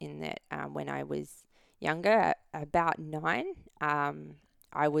when I was younger, at about 9.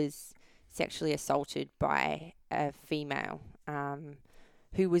 I was sexually assaulted by a female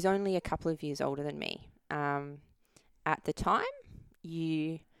who was only a couple of years older than me. At the time,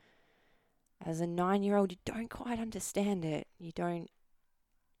 as a 9-year-old, you don't quite understand it. You don't,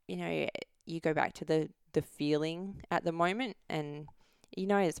 you go back to the feeling at the moment, and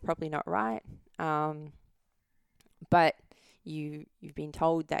it's probably not right. But you've been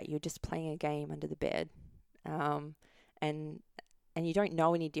told that you're just playing a game under the bed, and you don't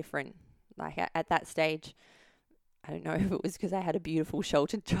know any different. Like at that stage, I don't know if it was because I had a beautiful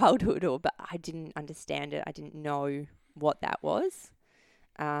sheltered childhood, but I didn't understand it. I didn't know what that was,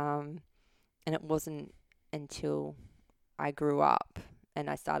 and it wasn't until I grew up and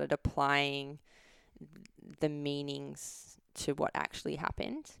I started applying the meanings to what actually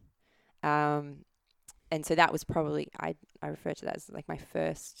happened. And so that was probably, I refer to that as like my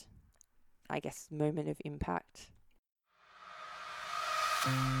first, I guess, moment of impact.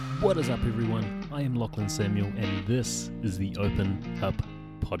 What is up, everyone? I am Lachlan Samuel, and this is the Open Up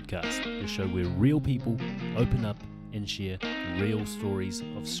Podcast, the show where real people open up and share real stories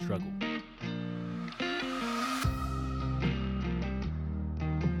of struggle.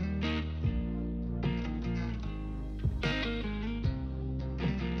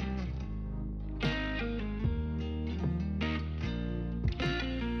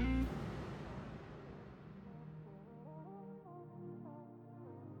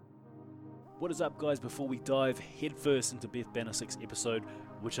 What is up, guys? Before we dive headfirst into Beth Banasick's episode,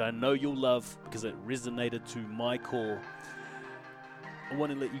 which I know you'll love because it resonated to my core, I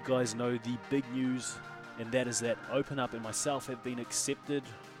want to let you guys know the big news, and that is that Open Up and myself have been accepted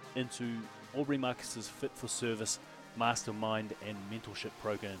into Aubrey Marcus's Fit for Service Mastermind and Mentorship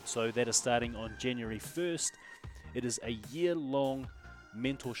Program. So that is starting on January 1st. It is a year-long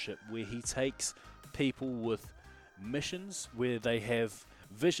mentorship where he takes people with missions, where they have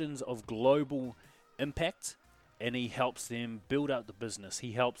visions of global impact, and he helps them build out the business.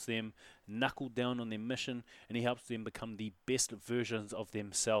 He helps them knuckle down on their mission, and he helps them become the best versions of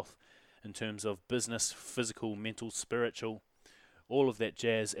themselves in terms of business, physical, mental, spiritual, all of that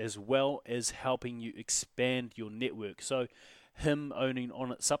jazz, as well as helping you expand your network. So him owning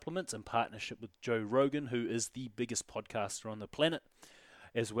On It Supplements in partnership with Joe Rogan, who is the biggest podcaster on the planet,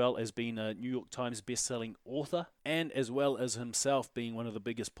 as well as being a New York Times best-selling author, and as well as himself being one of the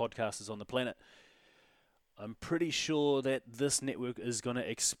biggest podcasters on the planet. I'm pretty sure that this network is going to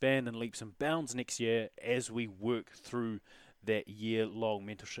expand in leaps and bounds next year as we work through that year-long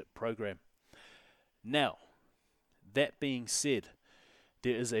mentorship program. Now, that being said,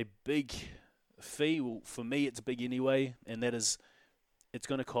 there is a big fee. Well, for me, it's big anyway, and that is it's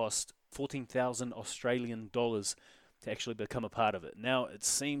going to cost 14,000 Australian dollars to actually become a part of it. Now, it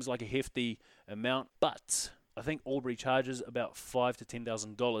seems like a hefty amount, but I think Aubrey charges about $5,000 to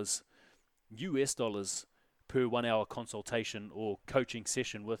 $10,000 US dollars per 1 hour consultation or coaching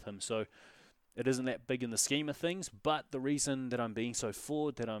session with him. So it isn't that big in the scheme of things, but the reason that I'm being so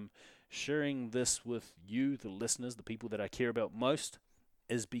forward, that I'm sharing this with you, the listeners, the people that I care about most,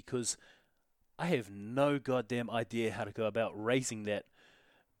 is because I have no goddamn idea how to go about raising that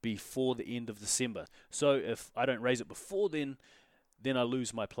before the end of December. So if I don't raise it before then I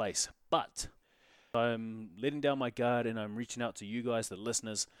lose my place. But I'm letting down my guard, and I'm reaching out to you guys, the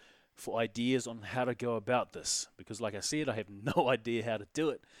listeners, for ideas on how to go about this. Because like I said, I have no idea how to do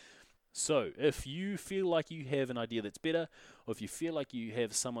it. So if you feel like you have an idea that's better, or if you feel like you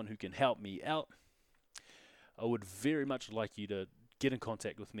have someone who can help me out, I would very much like you to get in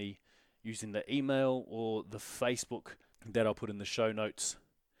contact with me using the email or the Facebook that I'll put in the show notes.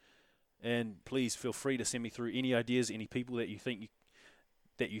 And please feel free to send me through any ideas, any people that you think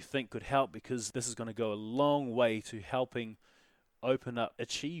could help, because this is going to go a long way to helping Open Up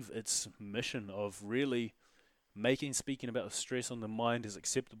achieve its mission of really making speaking about the stress on the mind as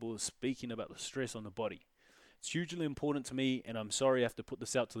acceptable as speaking about the stress on the body. It's hugely important to me, and I'm sorry I have to put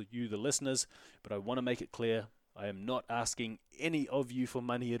this out to you, the listeners, but I want to make it clear, I am not asking any of you for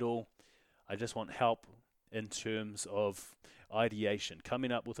money at all. I just want help in terms of ideation,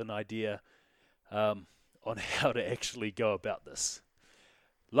 coming up with an idea on how to actually go about this.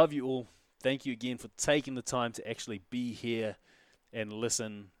 Love you all. Thank you again for taking the time to actually be here and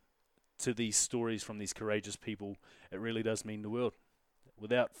listen to these stories from these courageous people. It really does mean the world.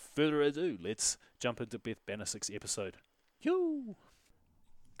 Without further ado, let's jump into Beth Banasick's episode. Yoo!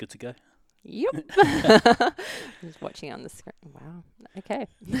 Good to go? Yep. Just watching on the screen. Wow. Okay.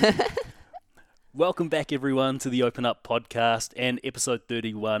 Welcome back, everyone, to the Open Up Podcast and episode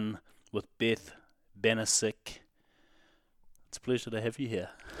 31 with Beth Banasick. It's a pleasure to have you here.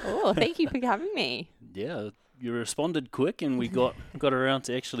 Oh, thank you for having me. Yeah, you responded quick, and we got around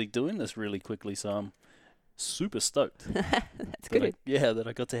to actually doing this really quickly. So I'm super stoked. That's good. That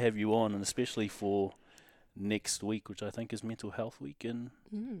I got to have you on, and especially for next week, which I think is Mental Health Week in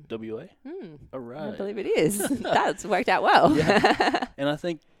WA. All right. I believe it is. That's worked out well. Yeah. And I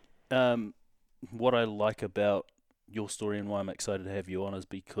think what I like about your story and why I'm excited to have you on is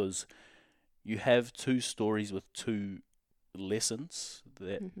because you have two stories with two lessons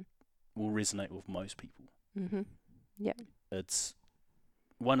that will resonate with most people. Yeah. It's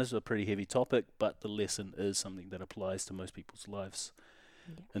one is a pretty heavy topic, but the lesson is something that applies to most people's lives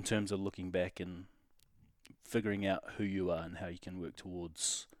in terms of looking back and figuring out who you are and how you can work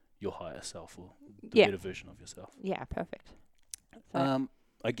towards your higher self or the better version of yourself. Yeah, perfect. So.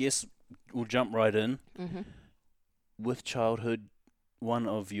 I guess we'll jump right in. With childhood, one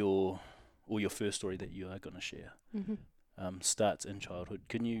of your first story that you are going to share starts in childhood.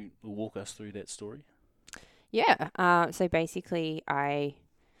 Can you walk us through that story? Yeah. So basically, I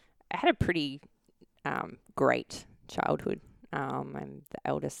had a pretty great childhood. I'm the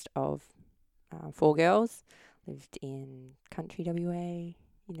eldest of 4 girls. Lived in country WA.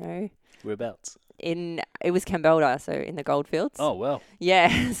 Whereabouts? It was Cambodia, so in the goldfields. Oh wow!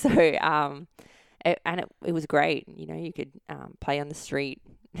 Yeah. So it was great. You could play on the street,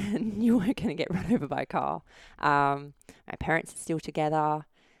 and you weren't going to get run over by a car. My parents are still together.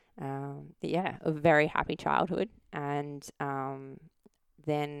 A very happy childhood, and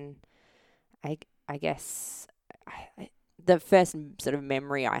then I guess the first sort of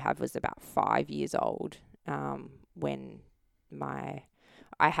memory I have was about 5 years old, when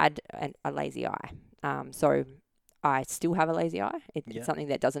I had a lazy eye. So I still have a lazy eye. It's something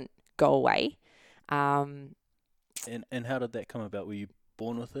that doesn't go away. And how did that come about? Were you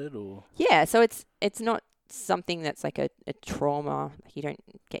born with it, or? Yeah, so it's not something that's like a trauma. Like you don't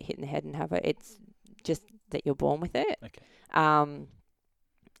get hit in the head and have it. It's just that you're born with it. Okay.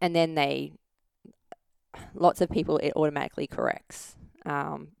 And then lots of people, it automatically corrects,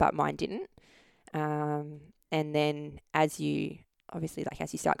 but mine didn't. And then as you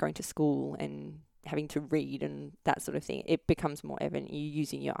start going to school and having to read and that sort of thing, it becomes more evident. You're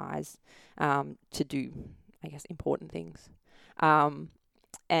using your eyes to do, I guess, important things. I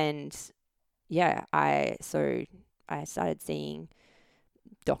started seeing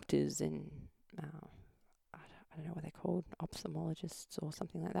doctors and I don't know what they're called, ophthalmologists or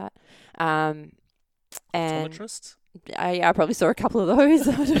something like that. And optometrists? I probably saw a couple of those.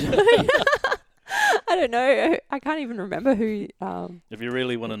 I don't know. I don't know. I can't even remember who. If you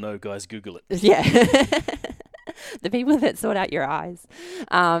really want to know, guys, Google it. Yeah. The people that sort out your eyes.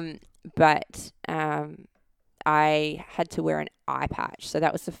 But I had to wear an eye patch. So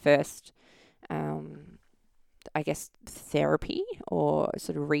that was the first, I guess, therapy or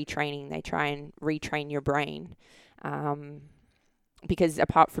sort of retraining. They try and retrain your brain. Because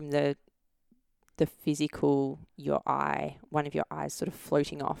apart from the physical, one of your eyes sort of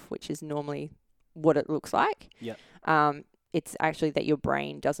floating off, which is normally what it looks like. Yeah. It's actually that your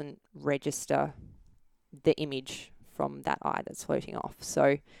brain doesn't register the image from that eye that's floating off.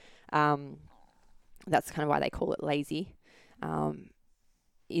 So that's kind of why they call it lazy.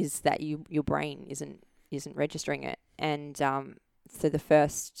 Is that your brain isn't registering it. And so the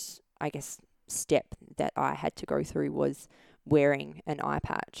first, I guess, step that I had to go through was wearing an eye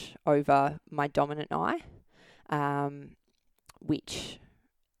patch over my dominant eye, which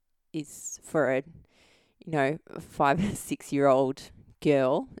is for a 5 or 6 year old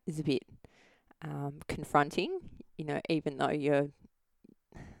girl is a bit confronting, even though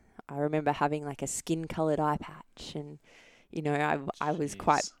I remember having like a skin coloured eye patch, and I was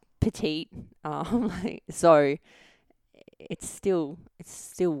quite petite, so it's still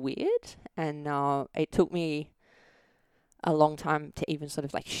weird, and it took me a long time to even sort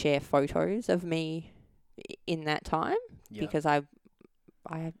of like share photos of me in that time, because I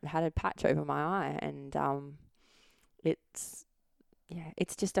had a patch over my eye, and it's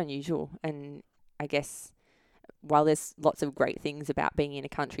just unusual. And I guess while there's lots of great things about being in a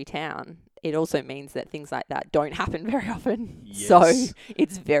country town, it also means that things like that don't happen very often. Yes. So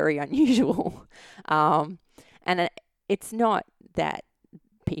it's very unusual. And it's not that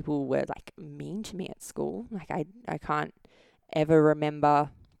people were like mean to me at school. Like I can't ever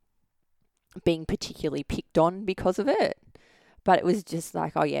remember being particularly picked on because of it. But it was just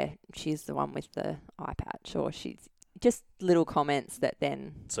like, oh yeah, she's the one with the eye patch, or she's just little comments that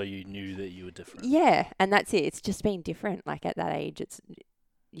then. So you knew that you were different. Yeah, and that's it. It's just being different. Like at that age,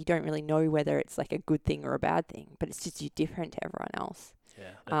 you don't really know whether it's like a good thing or a bad thing, but it's just you're different to everyone else.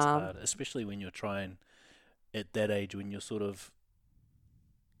 Yeah, that's hard, especially when you're trying. at that age when you're sort of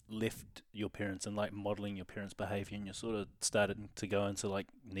left your parents and like modeling your parents' behavior, and you're sort of starting to go into like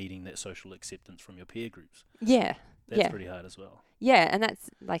needing that social acceptance from your peer groups. Yeah. That's Yeah. pretty hard as well. Yeah, and that's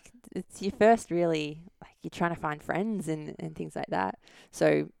like it's your first really like you're trying to find friends and things like that.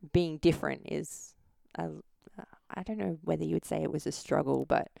 So being different is I don't know whether you would say it was a struggle,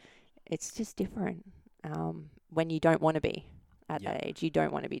 but it's just different. When you don't want to be at Yeah. that age, you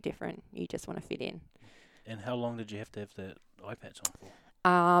don't want to be different. You just want to fit in. And how long did you have to have that eye patch on for?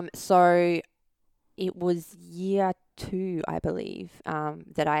 So it was year 2, I believe,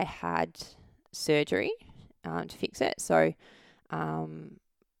 that I had surgery to fix it. So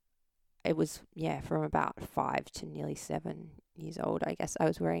it was, from about 5 to nearly 7 years old, I guess, I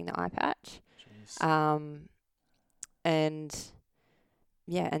was wearing the eye patch. Jeez. And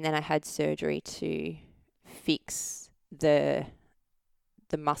then I had surgery to fix the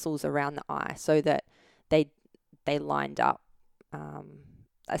muscles around the eye so that they lined up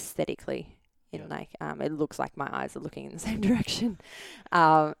aesthetically in it looks like my eyes are looking in the same direction.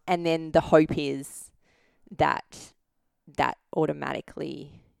 And then the hope is that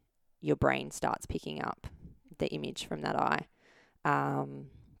automatically your brain starts picking up the image from that eye.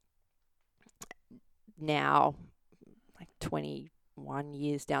 Now, like 21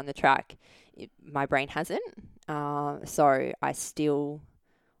 years down the track, my brain hasn't. So I still,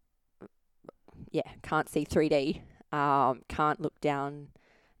 can't see 3D. Can't look down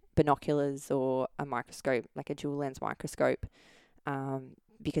binoculars or a microscope, like a dual lens microscope,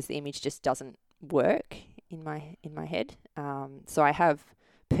 because the image just doesn't work in my head. So I have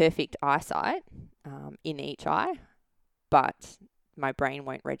perfect eyesight in each eye, but my brain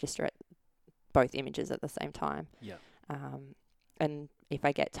won't register both images at the same time. Yeah. And if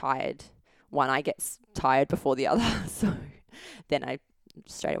I get tired, one eye gets tired before the other, so then I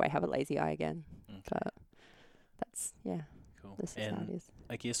straight away have a lazy eye again. Okay. But that's Cool. this is how it is.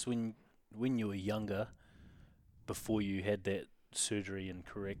 I guess when you were younger, before you had that surgery and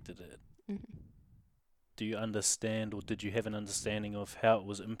corrected it, Mm-hmm. do you understand, or did you have an understanding of how it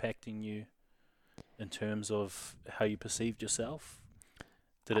was impacting you in terms of how you perceived yourself?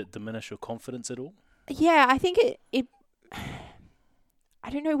 Did it diminish your confidence at all? Yeah, I think it I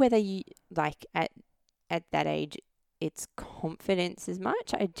don't know whether you like at that age it's confidence as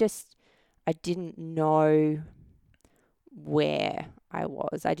much. I didn't know where I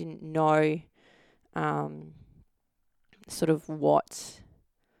was. I didn't know sort of what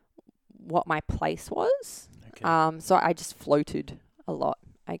my place was. Okay. So I just floated a lot,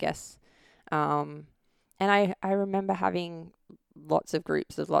 I guess. And I remember having lots of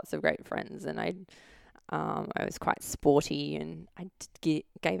groups of lots of great friends, and I was quite sporty, and I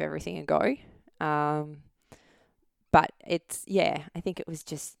gave everything a go. But I think it was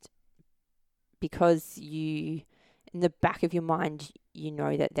just because in the back of your mind, you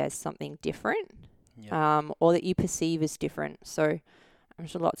know that there's something different, Yeah. or that you perceive as different. So I'm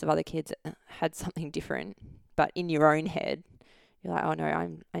sure lots of other kids had something different, but in your own head, you're like, oh no,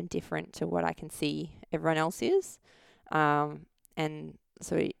 I'm different to what I can see everyone else is. And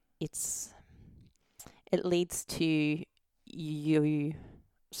so it leads to you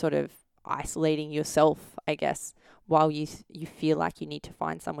sort of isolating yourself, I guess, while you feel like you need to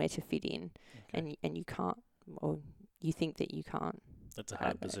find somewhere to fit in, Okay. and you can't, or you think that you can't. That's a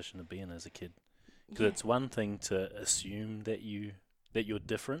hard position to be in as a kid, because it's one thing to assume that you're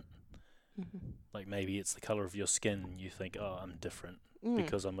different. Mm-hmm. Like maybe it's the color of your skin. You think, oh, I'm different Mm.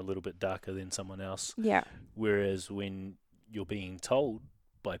 because I'm a little bit darker than someone else. Yeah. Whereas when you're being told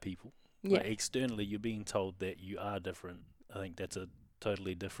by people, Yeah. like externally, you're being told that you are different. I think that's a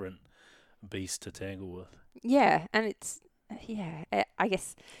totally different beast to tangle with. Yeah, and it's I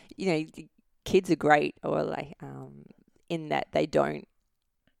guess the kids are great, or like in that they don't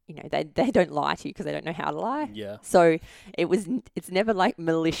they don't lie to you because they don't know how to lie. Yeah. So it's never like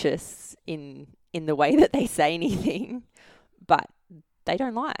malicious in the way that they say anything, but they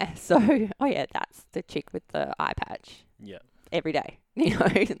don't lie. So oh yeah, that's the chick with the eye patch Yeah. every day.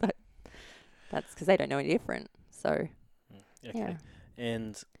 That's because they don't know any different. So Okay. yeah.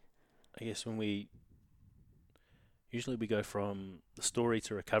 And I guess when we go from the story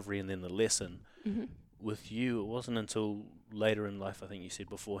to recovery and then the lesson. Mm-hmm. With you, it wasn't until later in life, I think you said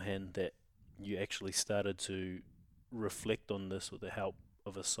beforehand, that you actually started to reflect on this with the help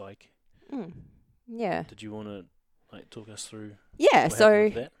of a psych. Yeah. Did you want to talk us through? Yeah. What So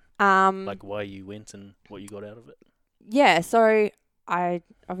happened with that? Like why you went and what you got out of it. Yeah. So I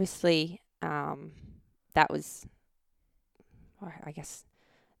obviously that was, I guess,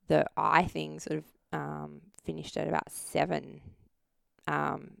 the eye thing sort of finished at about 7.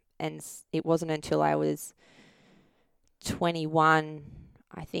 And it wasn't until I was 21,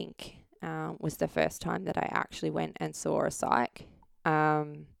 I think, was the first time that I actually went and saw a psych.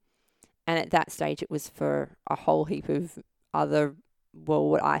 And at that stage, it was for a whole heap of other, well,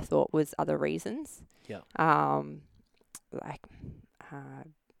 what I thought was other reasons. Yeah. Like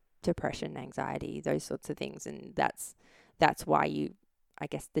depression, anxiety, those sorts of things. And that's why you, I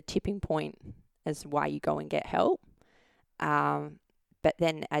guess, the tipping point is why you go and get help. But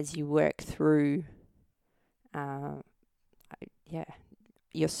then as you work through,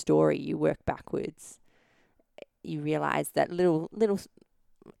 your story, you work backwards. You realize that little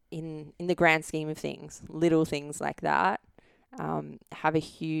in the grand scheme of things, little things like that have a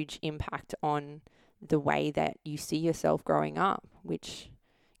huge impact on the way that you see yourself growing up, which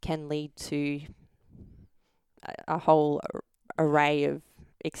can lead to a whole array of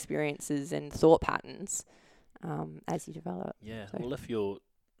experiences and thought patterns as you develop. Yeah. So. Well, if you're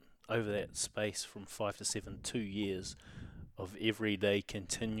over that space from 5 to 7, 2 years of every day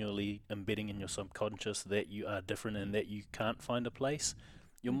continually embedding in your subconscious that you are different and that you can't find a place,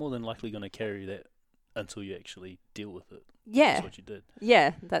 you're more than likely going to carry that until you actually deal with it. Yeah. That's what you did.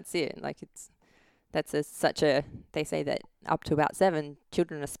 Yeah, that's it. Like they say that up to about 7,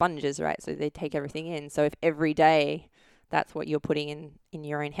 children are sponges, right? So they take everything in. So if every day that's what you're putting in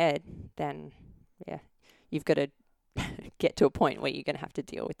your own head, then yeah, you've got to get to a point where you're going to have to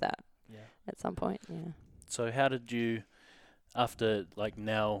deal with that at some point. Yeah. So how did you, after like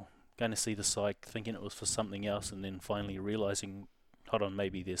now going to see the psych, thinking it was for something else, and then finally realizing, hold on,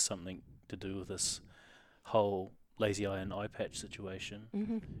 maybe there's something to do with this whole lazy eye and eye patch situation.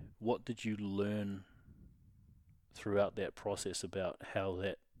 Mm-hmm. What did you learn throughout that process about how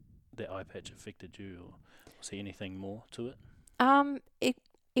that eye patch affected you, or was there anything more to it?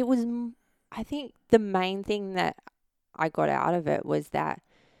 It was, I think the main thing that I got out of it was that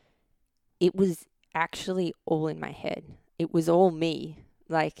it was actually all in my head. It was all me.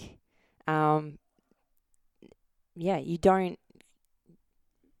 Like,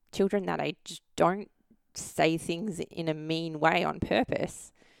 children that age don't say things in a mean way on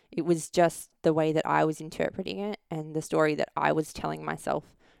purpose. It was just the way that I was interpreting it and the story that I was telling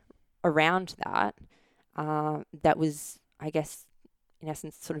myself around that. That was, I guess, in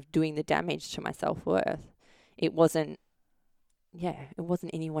essence, sort of doing the damage to my self-worth. It wasn't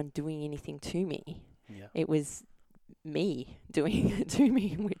anyone doing anything to me. Yeah. It was me doing it to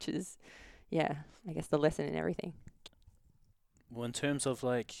me, which is, I guess the lesson in everything. Well, in terms of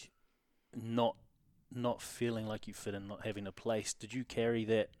like not feeling like you fit in, not having a place, did you carry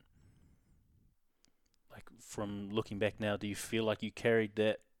that, like from looking back now, do you feel like you carried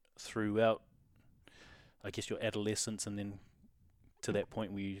that throughout, I guess, your adolescence and then to that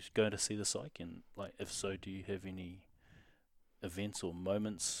point where you're going to see the psych? And like, if so, do you have any events or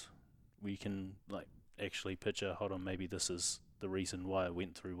moments where you can like actually picture, hold on, maybe this is the reason why I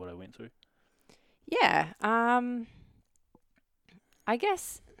went through what I went through? Yeah. I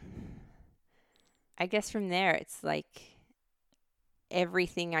guess from there it's like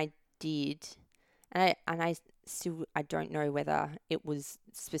everything I did, and I still don't know whether it was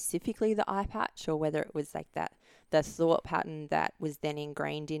specifically the eye patch or whether it was like that the thought pattern that was then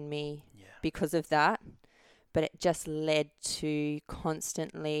ingrained in me because of that. But it just led to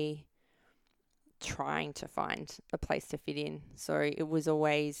constantly trying to find a place to fit in. So it was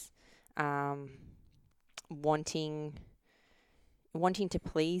always wanting to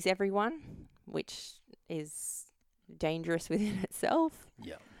please everyone, which is dangerous within itself.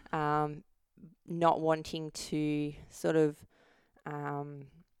 Yeah. Not wanting to sort of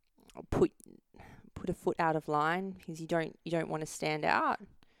put a foot out of line because you don't want to stand out.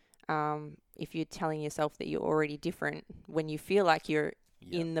 If you're telling yourself that you're already different when you feel like you're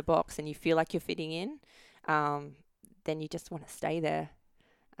in the box and you feel like you're fitting in, then you just want to stay there.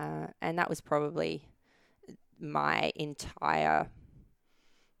 And that was probably my entire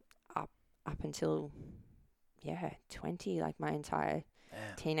up until 20, like my entire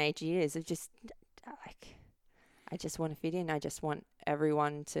teenage years of just like, I just want to fit in. I just want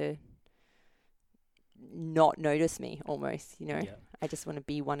everyone to not notice me almost, I just want to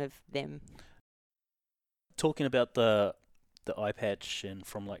be one of them. Talking about the eye patch and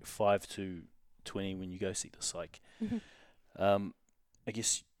from like 5 to 20 when you go see the psych, I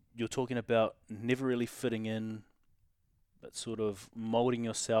guess you're talking about never really fitting in, but sort of molding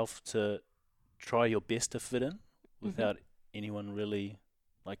yourself to try your best to fit in without anyone really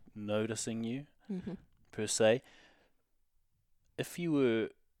like noticing you per se. If you were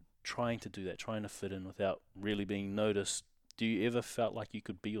trying to do that, trying to fit in without really being noticed, do you ever felt like you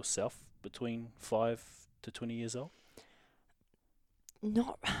could be yourself between 5 to 20 years old?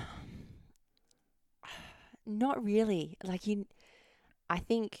 Not really. I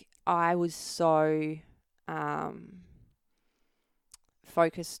think I was so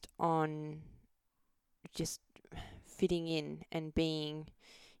focused on just fitting in and being,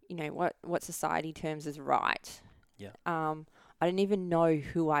 what society terms as right. Yeah. I didn't even know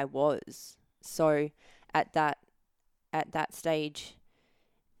who I was. So at that stage,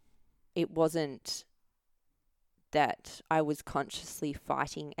 it wasn't that I was consciously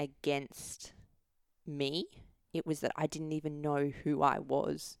fighting against me. It was that I didn't even know who I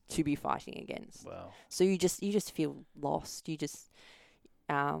was to be fighting against. Wow. So you just feel lost. You just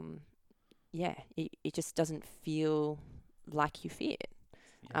it just doesn't feel like you fit.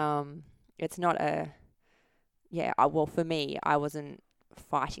 Yeah. It's not well, for me, I wasn't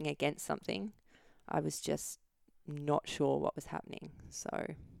fighting against something. I was just not sure what was happening.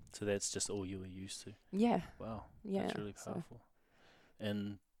 So that's just all you were used to. Yeah. Wow. Yeah. That's really powerful.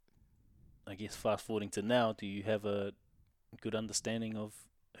 And I guess fast forwarding to now, do you have a good understanding of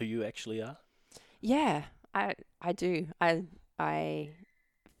who you actually are? Yeah, I do. I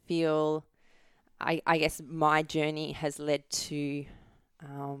feel I guess my journey has led to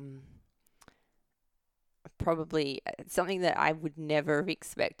probably something that I would never have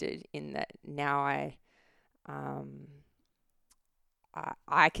expected, in that now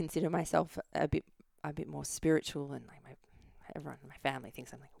I consider myself a bit more spiritual, and like everyone in my family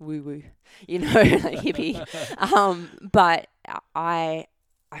thinks I'm like woo woo, like hippie. But I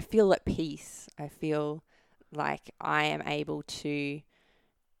feel at peace. I feel like I am able to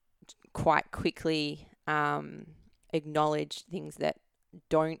quite quickly acknowledge things that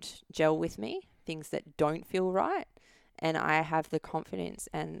don't gel with me, things that don't feel right, and I have the confidence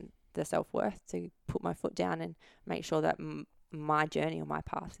and the self-worth to put my foot down and make sure that my journey or my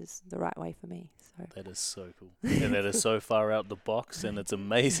path is the right way for me. So that is so cool, and that is so far out the box, and it's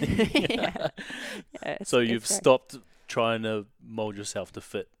amazing. Yeah, so you've stopped trying to mold yourself to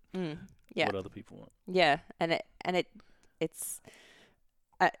fit what other people want. Yeah, and it's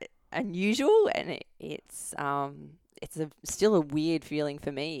unusual, and it's still a weird feeling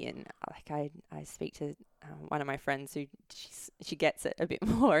for me. And like I speak to one of my friends who she gets it a bit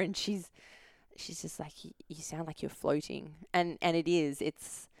more, and she's just like, you sound like you're floating, and it is.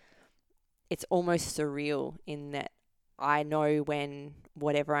 It's almost surreal in that I know when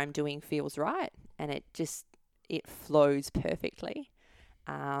whatever I'm doing feels right, and it flows perfectly.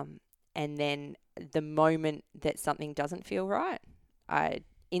 And then the moment that something doesn't feel right, I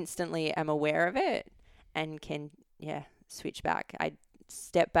instantly am aware of it and can switch back. I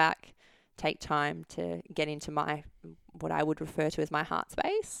step back, take time to get into what I would refer to as my heart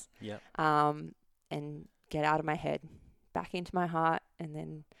space. Yeah. And get out of my head, back into my heart, and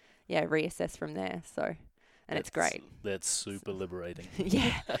then reassess from there. So, and it's great. That's super liberating.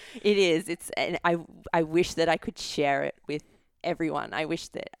 Yeah, it is. And I wish that I could share it with everyone. I wish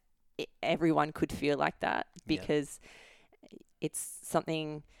that everyone could feel like that, because it's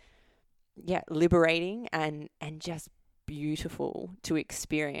something liberating and just beautiful to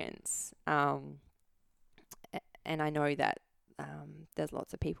experience. And I know that there's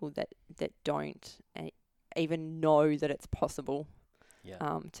lots of people that don't even know that it's possible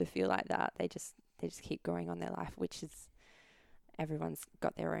to feel like that. They just keep going on their life, which is, everyone's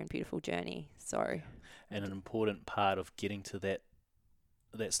got their own beautiful journey. So, and an important part of getting to that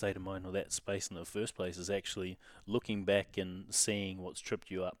state of mind or that space in the first place is actually looking back and seeing what's tripped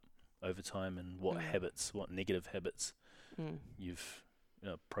you up over time, and what negative habits you've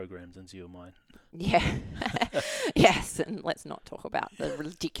programmed into your mind. Yeah. Yes, and let's not talk about the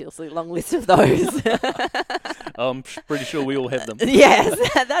ridiculously long list of those. I'm pretty sure we all have them. Yes,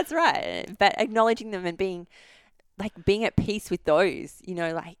 that's right. But acknowledging them and being at peace with those,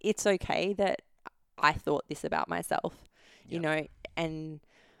 like, it's okay that I thought this about myself, and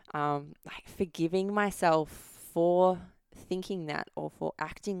like forgiving myself for thinking that or for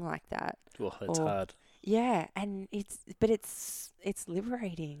acting like that. Well, it's hard. Yeah, and it's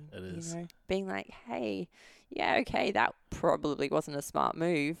liberating. It is. Being like, hey, okay, that probably wasn't a smart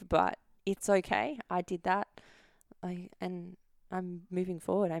move, but it's okay. I did that, and I'm moving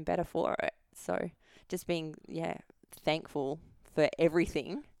forward. I'm better for it. So just being thankful for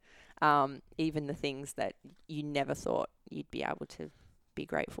everything, even the things that you never thought you'd be able to be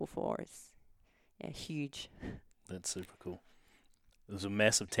grateful for is huge. That's super cool. It was a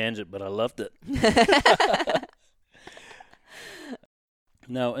massive tangent, but I loved it.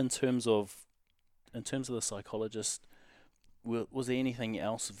 Now, in terms of the psychologist, was there anything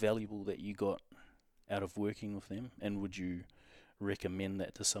else valuable that you got out of working with them? And would you recommend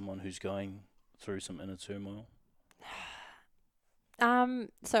that to someone who's going through some inner turmoil?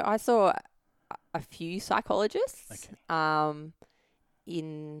 So I saw a few psychologists. Okay.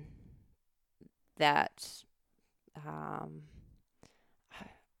 In that,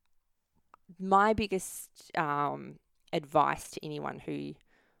 my biggest advice to anyone who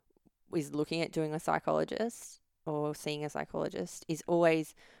is looking at doing a psychologist or seeing a psychologist is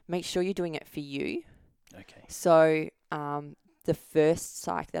always make sure you're doing it for you. Okay. So the first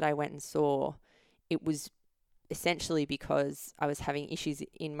psych that I went and saw, it was essentially because I was having issues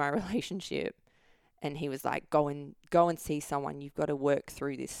in my relationship, and he was like, go and see someone. You've got to work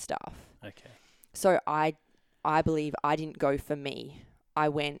through this stuff. Okay. So I believe I didn't go for me. I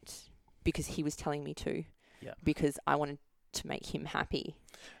went because he was telling me to. Yeah. Because I wanted to make him happy.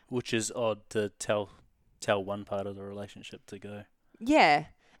 Which is odd to tell one part of the relationship to go. Yeah.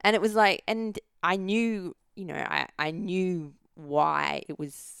 And it was like, and I knew, I knew why it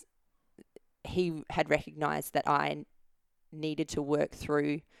was, he had recognized that I needed to work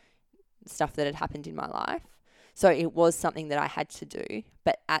through stuff that had happened in my life. So it was something that I had to do.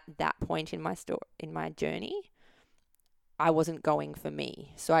 But at that point in my journey, I wasn't going for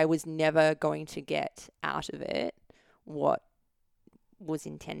me. So I was never going to get out of it what was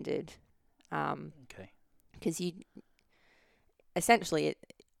intended. Okay. Because essentially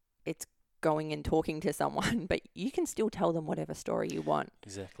it's going and talking to someone, but you can still tell them whatever story you want.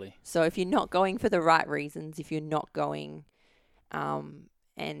 Exactly. So if you're not going for the right reasons, if you're not going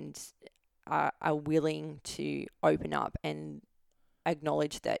and are willing to open up and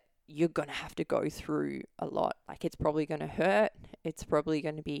acknowledge that you're going to have to go through a lot. Like, it's probably going to hurt. It's probably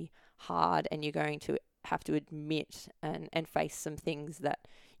going to be hard, and you're going to have to admit and face some things that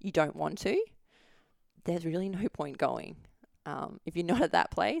you don't want to. There's really no point going. If you're not at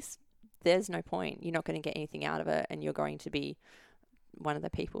that place, there's no point. You're not going to get anything out of it, and you're going to be one of the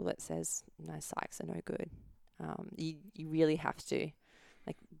people that says, no, psychs are no good. You really have to.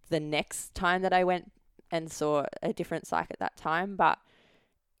 Like, the next time that I went and saw a different psych at that time, but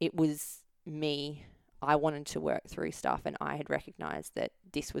it was me. I wanted to work through stuff, and I had recognized that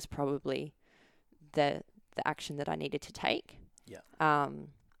this was probably the action that I needed to take. Yeah.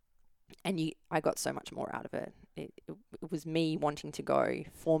 And I got so much more out of it. It was me wanting to go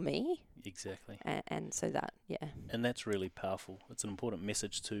for me. Exactly. And so that, yeah. And that's really powerful. It's an important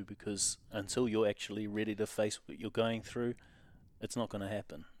message too, because until you're actually ready to face what you're going through, it's not going to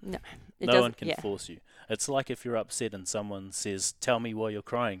happen. No. No one can force you. It's like if you're upset and someone says, tell me why you're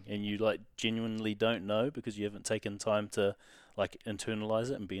crying, and you like genuinely don't know because you haven't taken time to like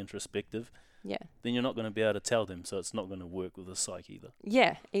internalize it and be introspective. Yeah. Then you're not going to be able to tell them, so it's not going to work with a psych either.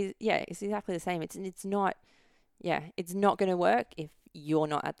 Yeah. It's exactly the same. It's not going to work if you're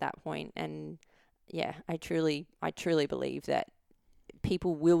not at that point. And yeah, I truly believe that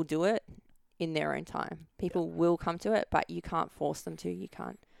people will do it in their own time. People will come to it, but you can't force them to. You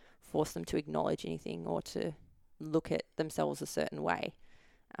can't force them to acknowledge anything or to look at themselves a certain way.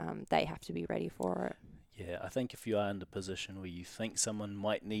 They have to be ready for it. Yeah, I think if you are in the position where you think someone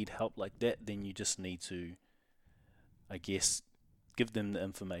might need help like that, then you just need to, I guess, give them the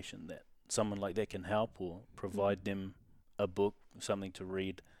information that someone like that can help, or provide them a book, something to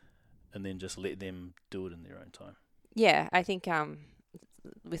read, and then just let them do it in their own time. Yeah, I think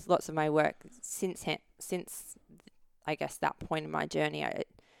with lots of my work since I guess that point in my journey,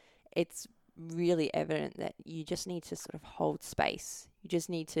 it's really evident that you just need to sort of hold space. You just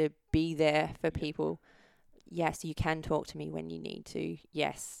need to be there for people. Yes, you can talk to me when you need to.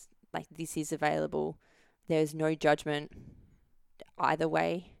 Yes, like, this is available. There's no judgment either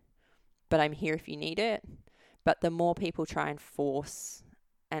way, but I'm here if you need it. But the more people try and force,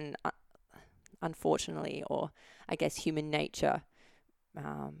 and unfortunately, or I guess human nature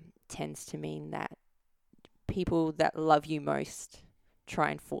tends to mean that people that love you most try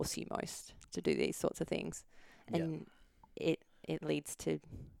and force you most to do these sorts of things. And it leads to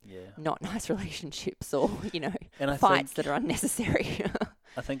not nice relationships, or, and fights that are unnecessary.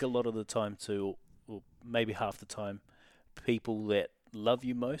 I think a lot of the time too, or maybe half the time, people that love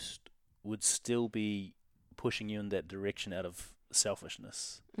you most would still be pushing you in that direction out of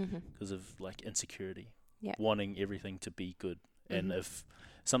selfishness, because of like insecurity, wanting everything to be good. And if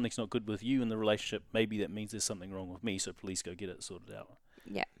something's not good with you in the relationship, maybe that means there's something wrong with me, so please go get it sorted out.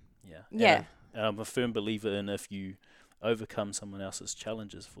 And I'm a firm believer in, if you overcome someone else's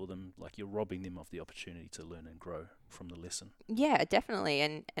challenges for them, like, you're robbing them of the opportunity to learn and grow from the lesson. Yeah, definitely.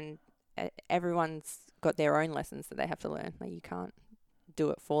 And everyone's got their own lessons that they have to learn. Like, you can't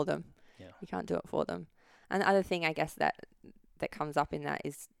do it for them. You can't do it for them. And the other thing, I guess, that comes up in that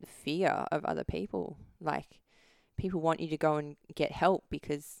is the fear of other people. Like, people want you to go and get help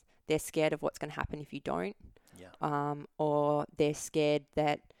because they're scared of what's going to happen if you don't. Or they're scared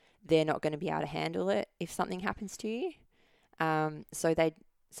that they're not going to be able to handle it if something happens to you. So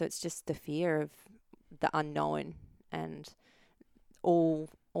it's just the fear of the unknown, and all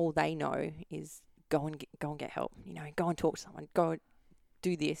they know is go and get help. Go and talk to someone. Go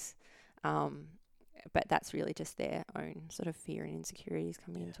do this. But that's really just their own sort of fear and insecurities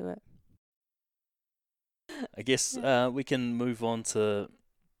coming into it. I guess we can move on to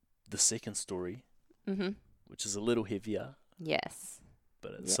the second story, which is a little heavier. Yes.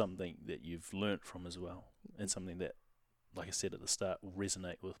 But it's something that you've learnt from as well, and something that, like I said at the start, will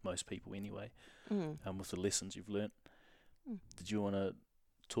resonate with most people anyway, with the lessons you've learnt. Did you want to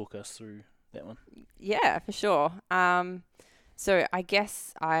talk us through that one? Yeah, for sure. So I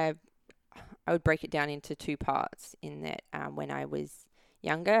guess I would break it down into two parts in that when I was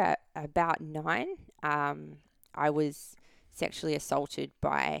younger, at about 9, I was sexually assaulted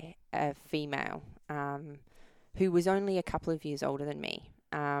by a female who was only a couple of years older than me.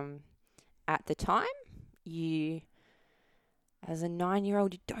 At the time, as a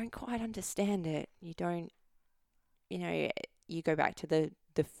 9-year-old, you don't quite understand it. You don't, you go back to the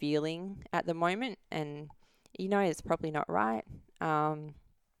feeling at the moment, and it's probably not right.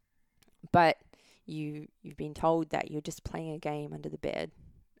 But you've been told that you're just playing a game under the bed,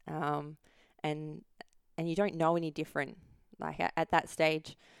 and you don't know any different. Like at that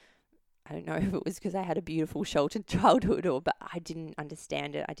stage, I don't know if it was because I had a beautiful sheltered childhood, but I didn't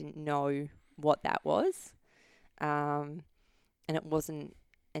understand it. I didn't know what that was, and it wasn't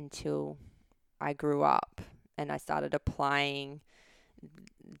until I grew up and I started applying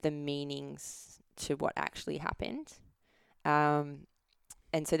the meanings to what actually happened.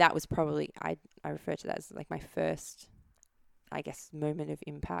 And so that was probably, I refer to that as like my first, I guess, moment of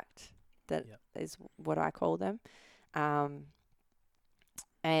impact. That is what I call them.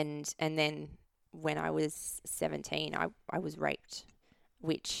 And then when I was 17, I was raped,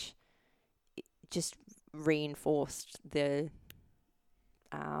 which just reinforced the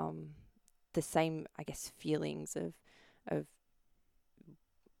same, I guess, feelings of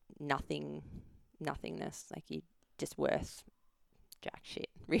nothingness. Like you just worth jack shit,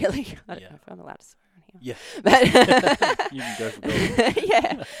 really. I don't know if I'm allowed to swear on here. Yeah. But you can go for gold.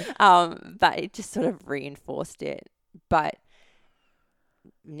 Yeah. But it just sort of reinforced it. But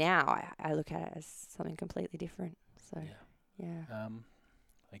now I look at it as something completely different. So, yeah.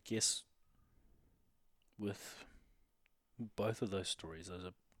 I guess with both of those stories, those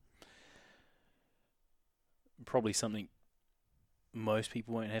are probably something most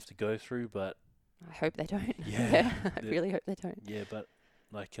people won't have to go through, but I hope they don't. Yeah. I really hope they don't. Yeah, but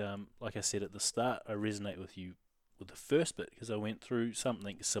like I said at the start, I resonate with you with the first bit because I went through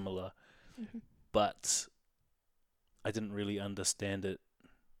something similar, but I didn't really understand it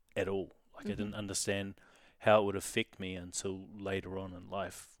at all. Like I didn't understand how it would affect me until later on in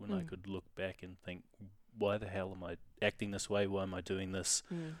life when I could look back and think, why the hell am I acting this way? Why am I doing this?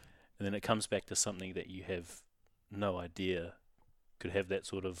 And then it comes back to something that you have no idea could have that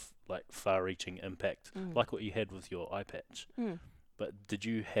sort of like far-reaching impact, like what you had with your eye patch. But did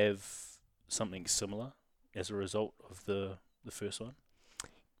you have something similar as a result of the first one?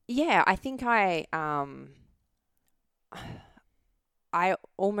 Yeah, I think I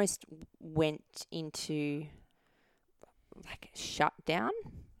almost went into like shutdown,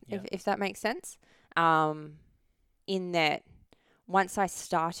 if that makes sense. In that once I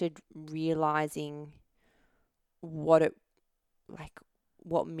started realizing what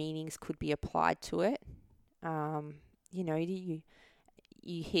meanings could be applied to it,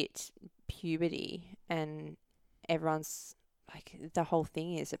 you hit puberty and everyone's like, the whole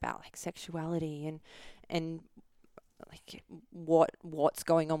thing is about like sexuality and like what's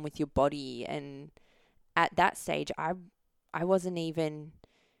going on with your body. And at that stage I wasn't even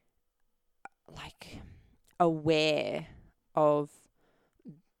like aware of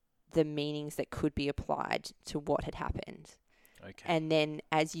the meanings that could be applied to what had happened. Okay. And then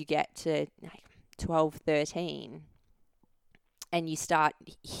as you get to like 12, 13 and you start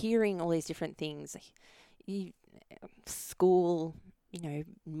hearing all these different things, like school,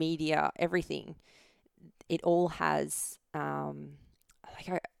 media, everything, it all has like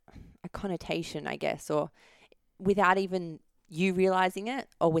a connotation, I guess, or without even you realizing it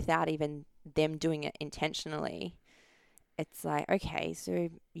or without even them doing it intentionally. It's like, okay, so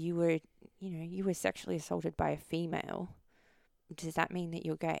you were sexually assaulted by a female. Does that mean that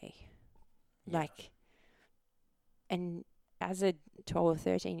you're gay? Yeah. Like, and as a 12 or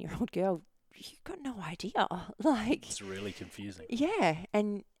 13-year-old girl, you've got no idea. Like, it's really confusing. Yeah,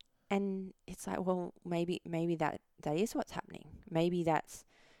 and it's like, well, maybe that is what's happening. Maybe that's,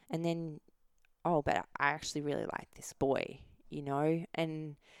 and then, but I actually really like this boy,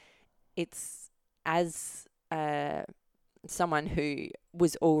 and it's as someone who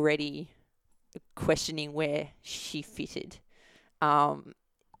was already questioning where she fitted,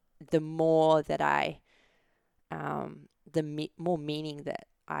 the more that more meaning that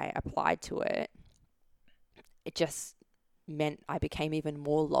I applied to it, it just meant I became even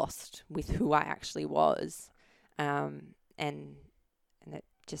more lost with who I actually was. And it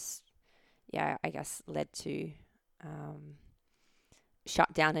just, I guess led to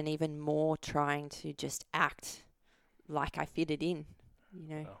shut down and even more trying to just act like I fitted in,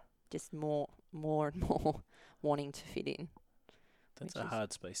 Wow. just more and more wanting to fit in. That's a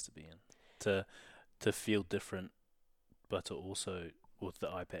hard space to be in. To feel different, but to also, with the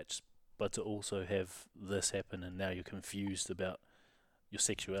eye patch, but to also have this happen and now you're confused about your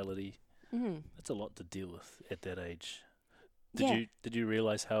sexuality. That's a lot to deal with at that age. Did you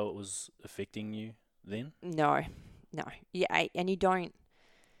realize how it was affecting you then? No. Yeah, and you don't.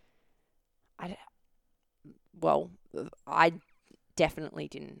 Well, I definitely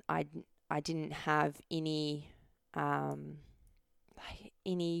didn't. I didn't have any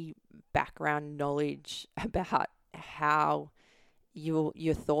background knowledge about how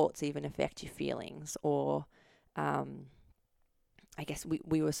your thoughts even affect your feelings, or I guess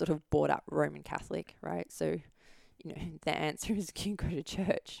we were sort of brought up Roman Catholic, right? So the answer is you go to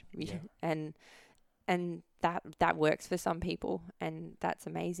church, Yeah. and that works for some people, and that's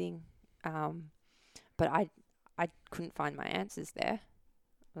amazing. But I couldn't find my answers there.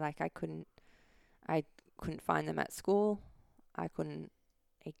 Like I couldn't find them at school.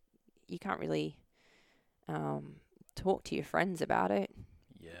 You can't really talk to your friends about it.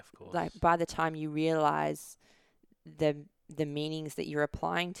 Yeah, of course. Like by the time you realize the meanings that you're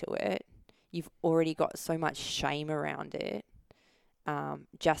applying to it, you've already got so much shame around it,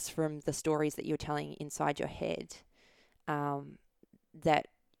 just from the stories that you're telling inside your head, that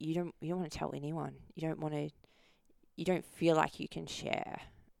you don't want to tell anyone. You don't feel like you can share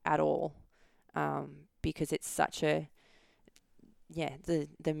at all, because it's such a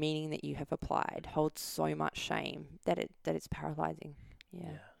the meaning that you have applied holds so much shame that it's paralyzing.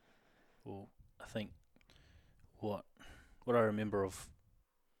 Yeah. Well, I think what I remember of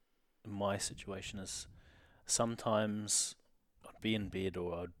my situation is sometimes I'd be in bed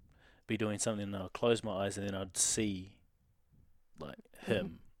or I'd be doing something and I'd close my eyes and then I'd see like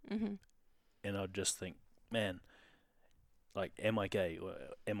him, and I'd just think, man, like, am I gay or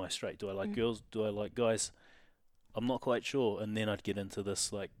am I straight? Do I like girls? Do I like guys? I'm not quite sure. And then I'd get into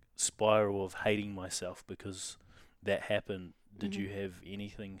this like spiral of hating myself because that happened. Did you have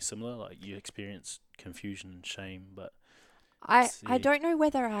anything similar? Like you experienced confusion and shame, but I don't know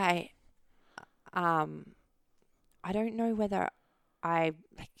whether I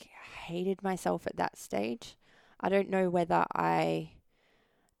like hated myself at that stage. I don't know whether I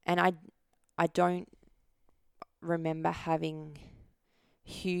don't remember having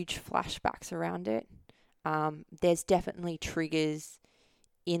huge flashbacks around it. There's definitely triggers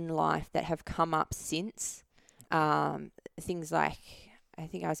in life that have come up since. Things like, I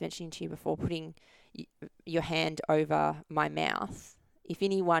think I was mentioning to you before, putting your hand over my mouth. If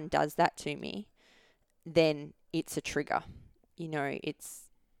anyone does that to me, then it's a trigger. It's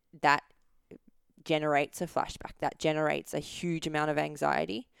that generates a flashback. That generates a huge amount of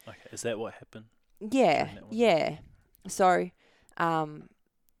anxiety. Okay, is that what happened? Yeah. So,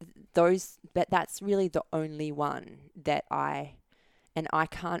 that's really the only one that I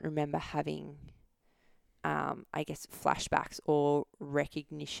can't remember having, I guess, flashbacks or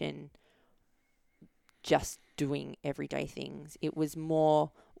recognition just doing everyday things. It was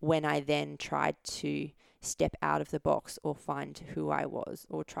more when I then tried to step out of the box or find who I was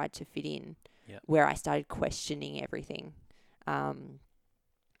or tried to fit in, where I started questioning everything.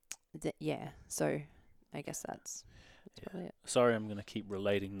 So I guess that's probably it. Sorry, I'm going to keep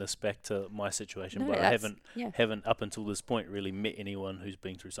relating this back to my situation, but I haven't up until this point really met anyone who's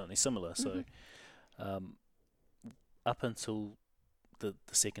been through something similar. So, up until the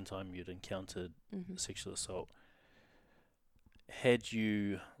second time you'd encountered sexual assault, had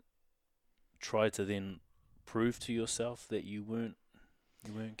you tried to then prove to yourself that you weren't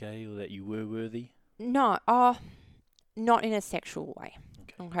gay or that you were worthy? No, not in a sexual way.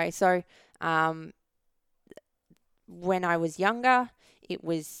 Okay, so when I was younger, it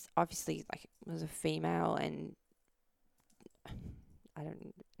was obviously like it was a female, and I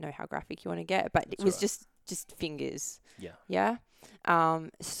don't know how graphic you want to get, but it was just fingers. Yeah.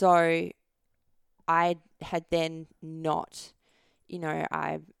 So I had then not,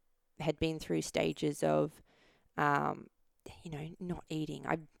 I had been through stages of, not eating.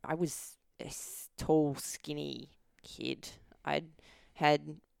 I was a tall, skinny kid. I'd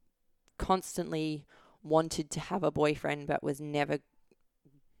had constantly wanted to have a boyfriend, but was never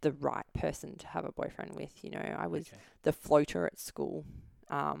the right person to have a boyfriend with. You know, I was Okay. the floater at school.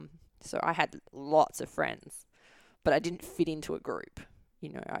 So I had lots of friends, but I didn't fit into a group. You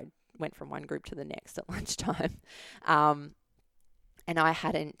know, I went from one group to the next at lunchtime. And I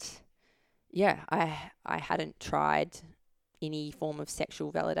hadn't, I hadn't tried any form of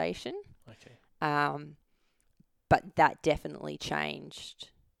sexual validation. Okay. But that definitely changed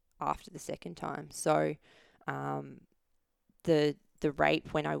after the second time. So, the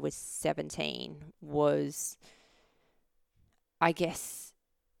rape when I was 17 was, I guess,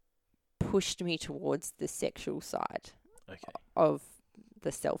 pushed me towards the sexual side Okay. of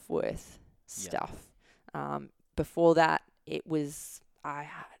the self-worth Yeah. stuff. Before that, it was, I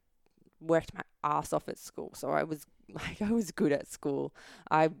worked my ass off at school. So I was good at school.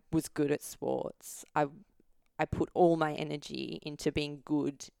 I was good at sports. I put all my energy into being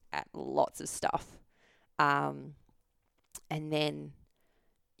good at lots of stuff. And then,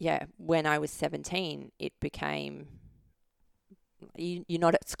 when I was 17, it became, you're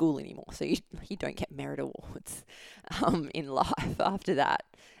not at school anymore, so you don't get merit awards in life after that.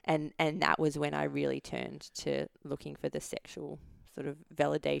 And that was when I really turned to looking for the sexual sort of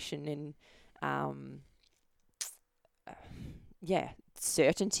validation and,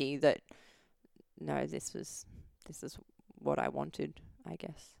 certainty that, no, this is what I wanted, I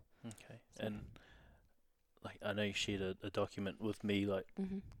guess. Okay. And like, I know you shared a document with me, like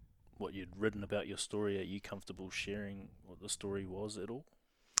Mm-hmm. what you'd written about your story. Are you comfortable sharing what the story was at all?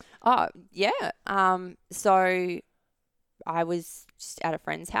 Oh, yeah. So I was just at a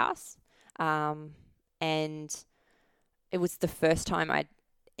friend's house, and it was the first time I'd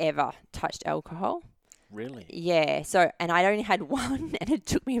ever touched alcohol. Really? Yeah. So, and I only had one, and it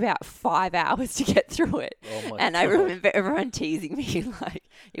took me about 5 hours to get through it. Oh my And God. I remember everyone teasing me like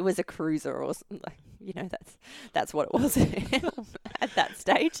it was a cruiser or something. Like, you know, that's what it was at that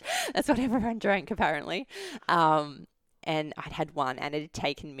stage. That's what everyone drank apparently. And I'd had one, and it had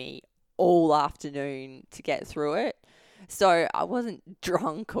taken me all afternoon to get through it. So I wasn't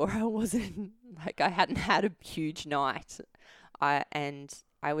drunk, or I wasn't like, I hadn't had a huge night.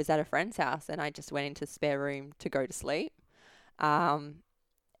 I was at a friend's house, and I just went into the spare room to go to sleep. And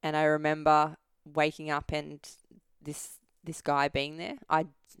I remember waking up and this guy being there. I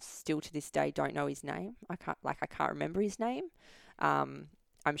still to this day don't know his name. I can't remember his name. I'm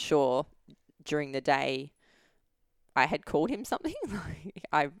sure during the day I had called him something.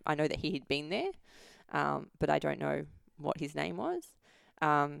 I know that he had been there, but I don't know what his name was.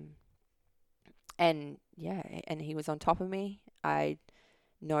 And he was on top of me. I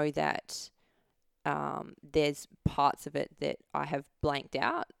know that there's parts of it that I have blanked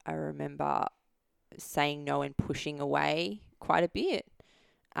out. I remember saying no and pushing away quite a bit.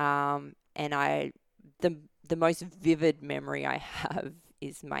 And the most vivid memory I have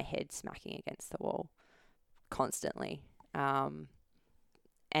is my head smacking against the wall constantly. And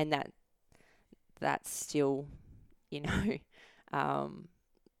that's still, you know,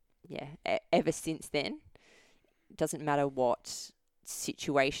 ever since then, it doesn't matter what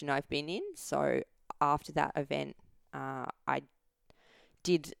situation I've been in. So after that event, I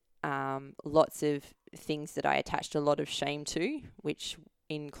did lots of things that I attached a lot of shame to, which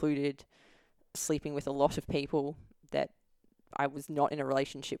included sleeping with a lot of people that I was not in a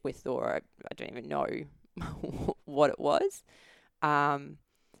relationship with, or I don't even know what it was.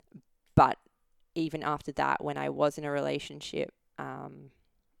 But even after that, when I was in a relationship,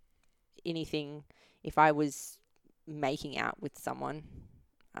 if I was making out with someone,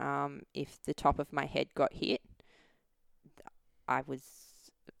 if the top of my head got hit, I was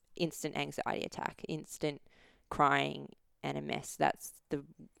instant anxiety attack, instant crying and a mess. That's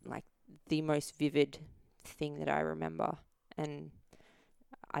the most vivid thing that I remember, and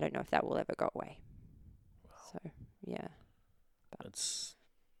I don't know if that will ever go away. Wow. So yeah, It's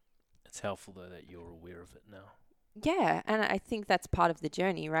helpful though that you're aware of it now. yeah, and I think that's part of the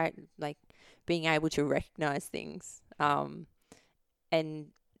journey, right? Like being able to recognize things, and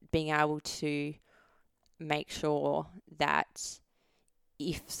being able to make sure that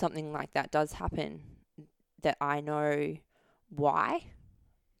if something like that does happen, that I know why,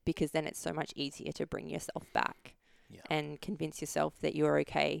 because then it's so much easier to bring yourself back and convince yourself that you're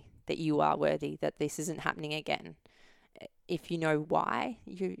okay, that you are worthy, that this isn't happening again. If you know why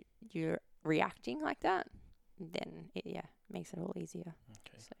you're reacting like that, then it makes it all easier.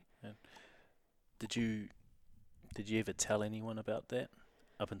 Okay. So. And did you ever tell anyone about that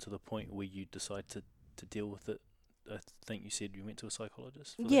up until the point where you decide to deal with it? I think you said you went to a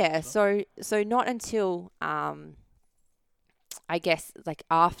psychologist for that Yeah, as well? so not until I I guess like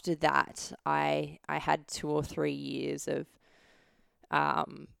after that, I had 2 or 3 years of,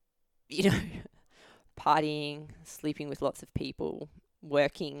 you know, partying, sleeping with lots of people,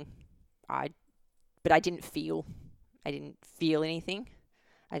 working. But I didn't feel anything.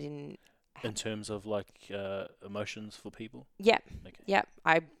 I didn't. In terms of like emotions for people? Yeah. Okay. Yeah.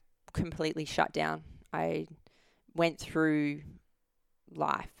 I completely shut down. I went through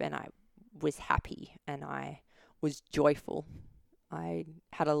life and I was happy and I was joyful. I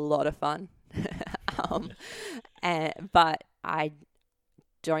had a lot of fun. But I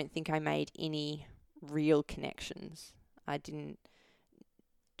don't think I made any real connections. I didn't,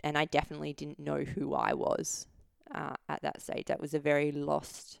 and I definitely didn't know who I was at that stage. That was a very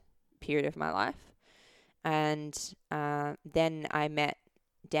lost period of my life. And then I met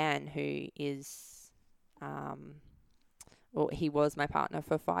Dan, who is, he was my partner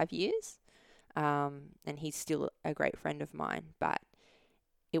for 5 years. And he's still a great friend of mine. But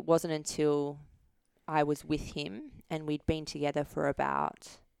it wasn't until I was with him and we'd been together for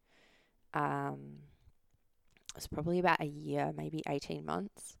about, it was probably about a year, maybe 18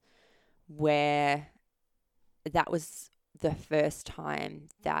 months, where that was the first time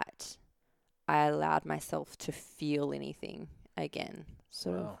that I allowed myself to feel anything again.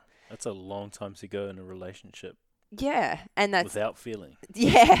 Wow. That's a long time to go in a relationship. Yeah, and that's without feeling.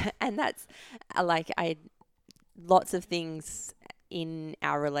 Yeah, and that's lots of things in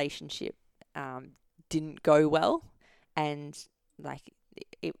our relationship didn't go well, and like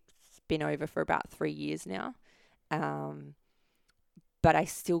it's been over for about 3 years now. But I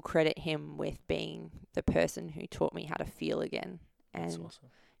still credit him with being the person who taught me how to feel again. And that's awesome.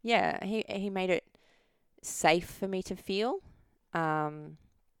 Yeah, he made it safe for me to feel. And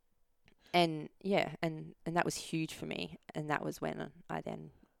that was huge for me. And that was when I then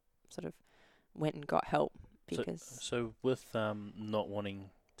sort of went and got help because. So with not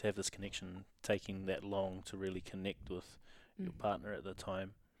wanting to have this connection, taking that long to really connect with your partner at the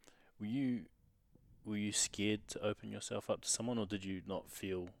time, were you scared to open yourself up to someone, or did you not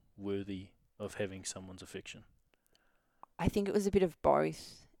feel worthy of having someone's affection? I think it was a bit of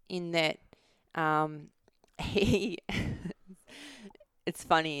both. In that, it's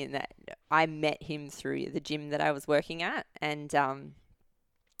funny in that I met him through the gym that I was working at, and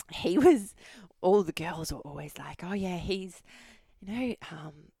all the girls were always like, "Oh yeah, he's,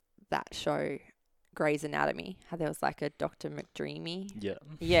 that show, Grey's Anatomy, how there was like a Dr. McDreamy." Yeah.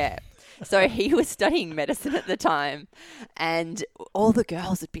 Yeah. So he was studying medicine at the time, and all the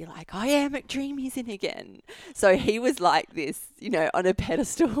girls would be like, "Oh yeah, McDreamy's in again." So he was like this, on a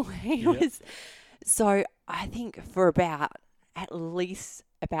pedestal. He was. So I think for at least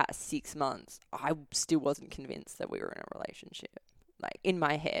about 6 months, I still wasn't convinced that we were in a relationship. Like in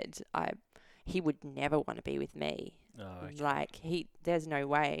my head, he would never want to be with me. Oh, okay. Like there's no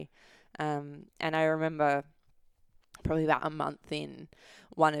way. And I remember probably about a month in,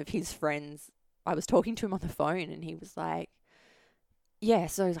 one of his friends, I was talking to him on the phone and he was like, "Yeah,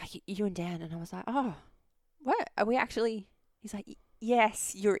 so like you and Dan," and I was like, "Oh, what? Are we actually?" He's like,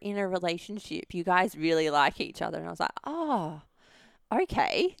 "Yes, you're in a relationship. You guys really like each other." And I was like, "Oh,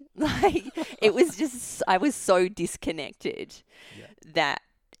 okay." Like it was just, I was so disconnected that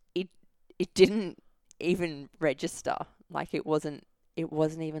it didn't even register. Like it wasn't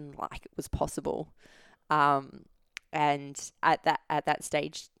even like it was possible. And at that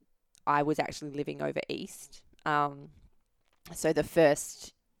stage, I was actually living over east. So the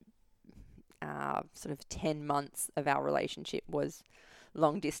first sort of 10 months of our relationship was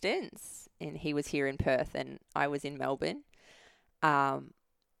long distance, and he was here in Perth and I was in Melbourne,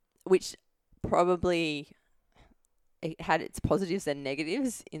 which probably it had its positives and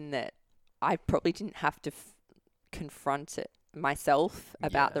negatives in that I probably didn't have to confront it myself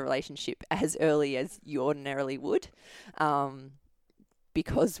about the relationship as early as you ordinarily would,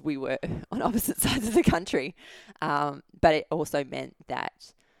 because we were on opposite sides of the country. But it also meant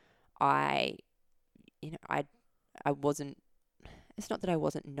that I wasn't, it's not that I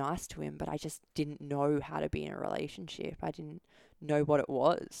wasn't nice to him, but I just didn't know how to be in a relationship. I didn't know what it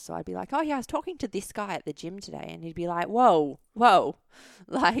was. So I'd be like, "Oh yeah, I was talking to this guy at the gym today," and he'd be like, whoa,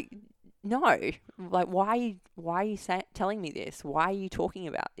 like, no, like, why are you telling me this? Why are you talking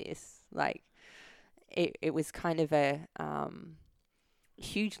about this? Like, it was kind of a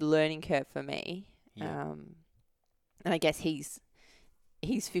huge learning curve for me. Yeah. And I guess he's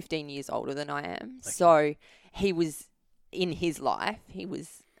 15 years older than I am. Okay. So he was, in his life, he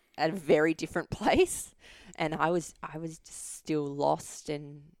was at a very different place, and I was just still lost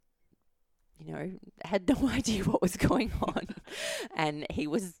and, had no idea what was going on. And he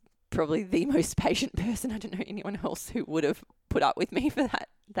was probably the most patient person. I don't know anyone else who would have put up with me for that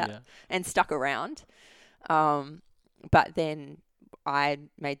Yeah. and stuck around. But then I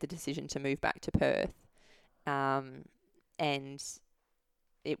made the decision to move back to Perth, and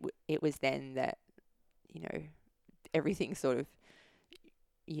it was then that, you know, everything sort of,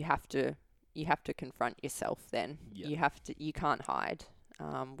 you have to confront yourself. Then Yeah. you can't hide.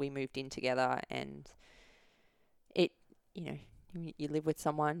 We moved in together, and it, you know, you live with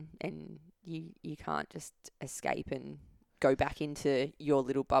someone, and you can't just escape and go back into your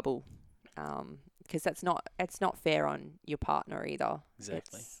little bubble, because it's not fair on your partner either.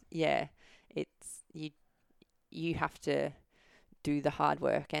 Exactly. It's you have to do the hard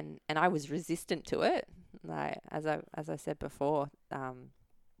work, and I was resistant to it. Like as I said before,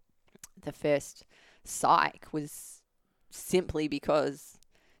 the first psych was simply because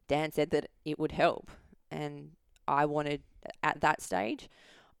Dan said that it would help, and at that stage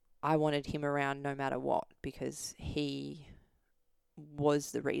I wanted him around no matter what, because he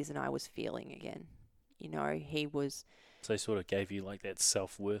was the reason I was feeling again. You know, he was. So he sort of gave you like that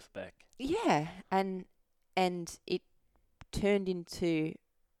self-worth back. Yeah, and it turned into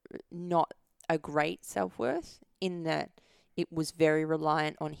not a great self-worth, in that it was very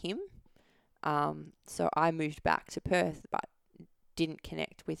reliant on him. So I moved back to Perth, but didn't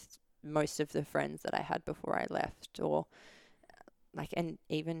connect with most of the friends that I had before I left, or and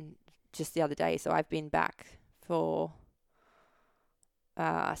even just the other day. So I've been back for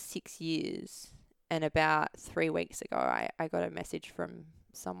 6 years, and about 3 weeks ago, I got a message from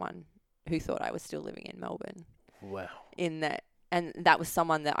someone who thought I was still living in Melbourne. Wow. And that was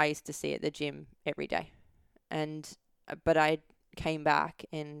someone that I used to see at the gym every day, but I came back,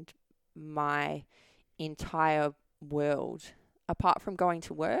 and my entire world, apart from going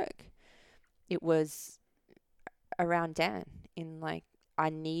to work, it was around Dan. I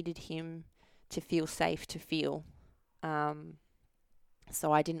needed him to feel safe, to feel.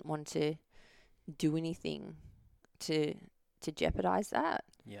 So I didn't want to do anything to jeopardize that.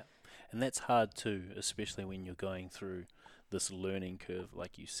 Yeah. And that's hard too, especially when you're going through this learning curve,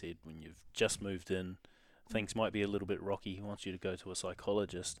 like you said, when you've just moved in. Things might be a little bit rocky. He wants you to go to a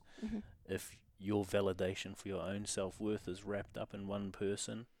psychologist. Mm-hmm. If your validation for your own self-worth is wrapped up in one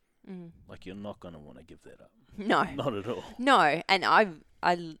person, like, you're not going to want to give that up. No. Not at all. No, and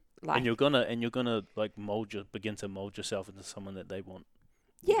and you're gonna like begin to mold yourself into someone that they want.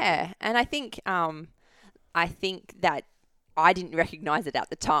 Yeah, and I think that I didn't recognize it at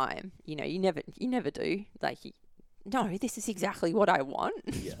the time. You know, you never do. Like, no, this is exactly what I want.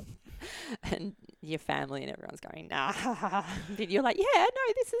 Yeah. And your family and everyone's going, nah. But you're like, yeah,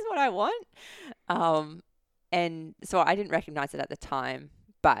 no, this is what I want. And so I didn't recognize it at the time,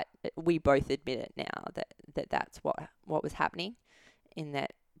 but we both admit it now that that's what was happening, in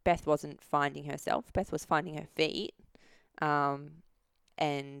that Beth wasn't finding herself. Beth was finding her feet, but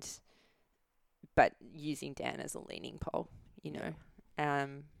using Dan as a leaning pole, you know.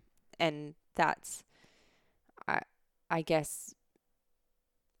 And that's, I guess,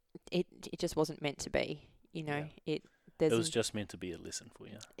 it just wasn't meant to be, you know. Yeah. It was just meant to be a lesson for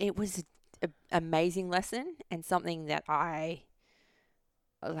you. It was an amazing lesson, and something that I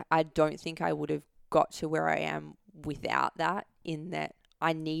don't think I would have got to where I am without that, in that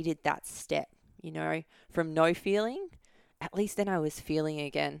I needed that step, you know, from no feeling, at least then I was feeling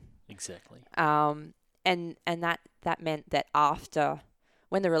again. Exactly. And that meant that after,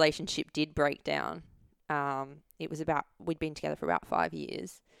 when the relationship did break down, we'd been together for about 5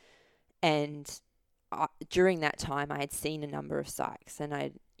 years, and during that time I had seen a number of psychs, and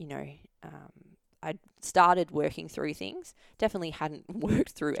I'd started working through things. Definitely hadn't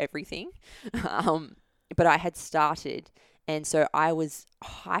worked through everything, but I had started, and so I was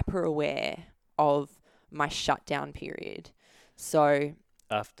hyper aware of my shutdown period. So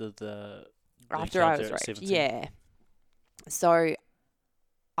after I was raped, 17. yeah. So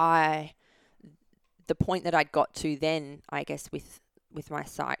the point that I'd got to then, I guess, with my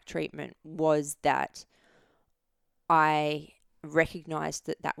psych treatment, was that I recognized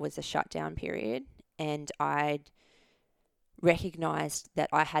that was a shutdown period, and I'd recognized that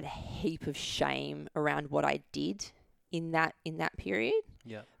I had a heap of shame around what I did in that period.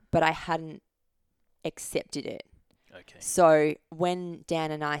 Yeah. But I hadn't accepted it. Okay. So when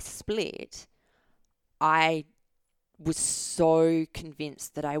Dan and I split, I was so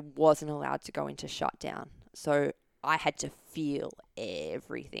convinced that I wasn't allowed to go into shutdown. So I had to feel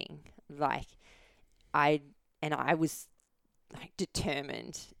everything. I was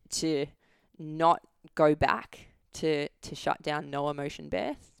determined to not go back to shut down No Emotion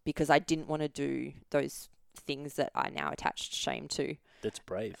Beth, because I didn't want to do those things that I now attached shame to. That's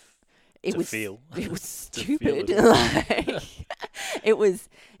brave. it To was feel. it was To feel stupid. it. Like,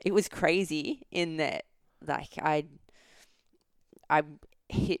 it was crazy in that, like, I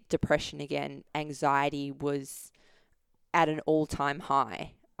hit depression again. Anxiety was at an all-time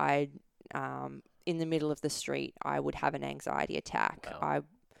high. In the middle of the street, I would have an anxiety attack. Wow.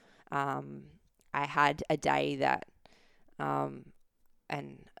 I had a day that, and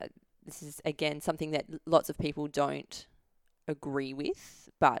this is again something that lots of people don't agree with,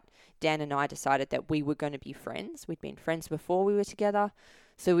 but Dan and I decided that we were going to be friends. We'd been friends before we were together,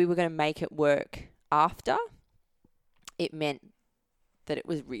 so we were going to make it work after. It meant that it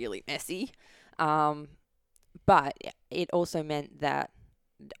was really messy, but it also meant that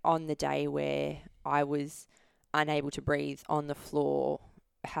on the day where I was unable to breathe on the floor,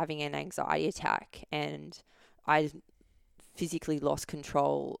 having an anxiety attack, and I physically lost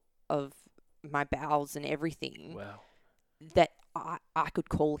control of my bowels and everything, Wow. that I could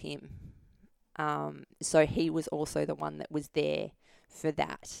call him. So he was also the one that was there for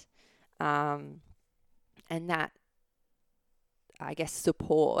that. And that, I guess,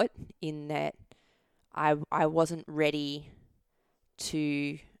 support in that I wasn't ready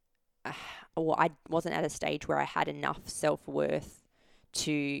to, I wasn't at a stage where I had enough self-worth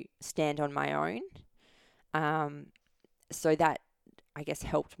to stand on my own. So that, I guess,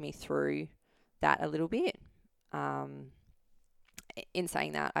 helped me through that a little bit. In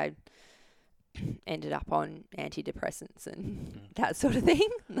saying that, I ended up on antidepressants and that sort of thing.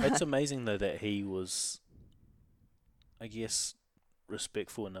 It's amazing though that he was, I guess,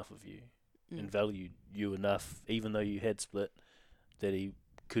 respectful enough of you and valued you enough, even though you had split, that he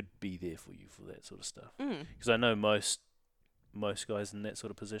could be there for you for that sort of stuff. Because I know most guys in that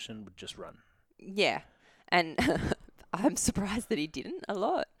sort of position would just run. Yeah, and I'm surprised that he didn't a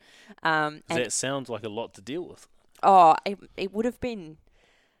lot. And that sounds like a lot to deal with. Oh, it would have been,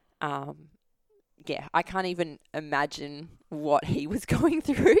 yeah, I can't even imagine what he was going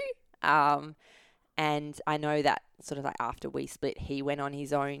through. And I know that sort of like after we split, he went on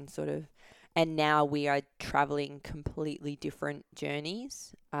his own sort of, and now we are traveling completely different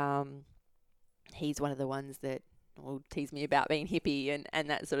journeys. He's one of the ones that will tease me about being hippie and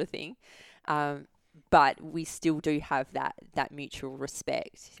that sort of thing. But we still do have that mutual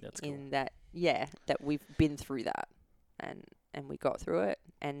respect. That's cool. In that, yeah, that we've been through that and we got through it,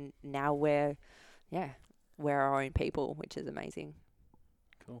 and now we're our own people, which is amazing.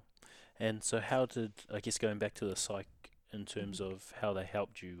 Cool. And so how did, I guess going back to the psych in terms of how they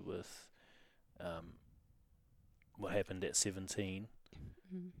helped you with what happened at 17,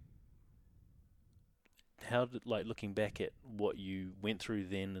 how did, like, looking back at what you went through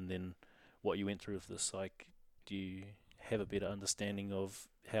then and then what you went through with the psych, do you have a better understanding of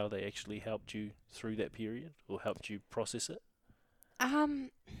how they actually helped you through that period or helped you process it?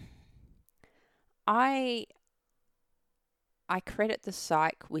 I credit the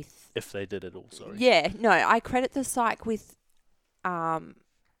psych with, If they did at all, sorry. yeah, no, I credit the psych with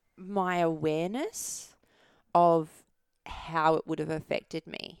my awareness of how it would have affected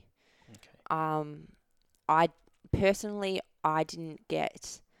me. Okay. I personally, I didn't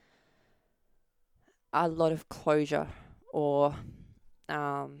get a lot of closure or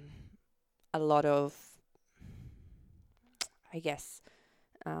a lot of, I guess,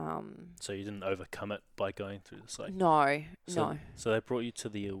 So you didn't overcome it by going through the psych? no. So they brought you to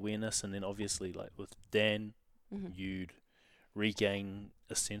the awareness, and then obviously, like with Dan, you'd regain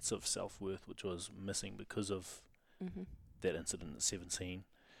a sense of self-worth, which was missing because of that incident at 17.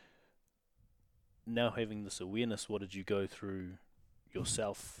 Now having this awareness, what did you go through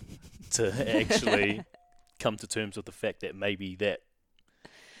yourself to actually come to terms with the fact that maybe that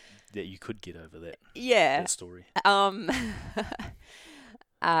you could get over that? Yeah. That story.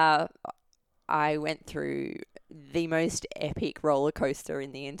 I went through the most epic roller coaster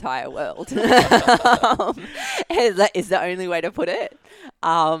in the entire world. Is the only way to put it.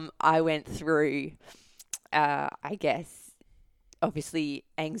 I went through, I guess, obviously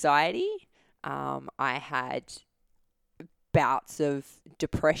anxiety. I had bouts of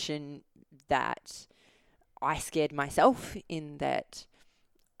depression that I scared myself in that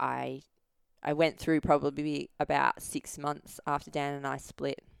I went through probably about 6 months after Dan and I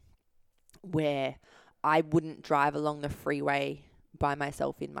split where I wouldn't drive along the freeway by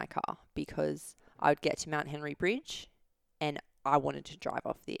myself in my car because I would get to Mount Henry Bridge and I wanted to drive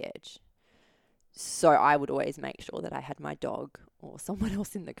off the edge. So I would always make sure that I had my dog or someone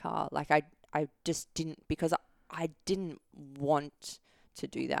else in the car. Like I just didn't, because I didn't want to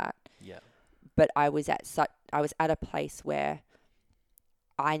do that. Yeah. But I was at a place where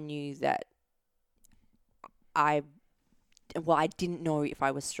I knew that I I didn't know if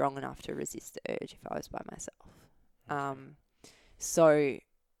I was strong enough to resist the urge if I was by myself. So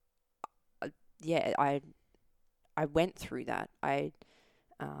yeah, I went through that.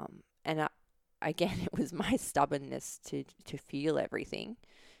 Again, it was my stubbornness to feel everything,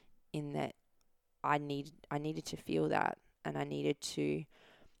 in that I needed to feel that, and I needed to.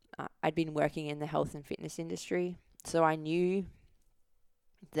 I'd been working in the health and fitness industry, so I knew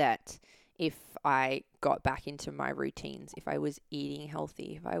that if I got back into my routines, if I was eating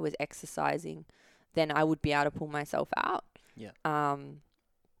healthy, if I was exercising, then I would be able to pull myself out. Yeah.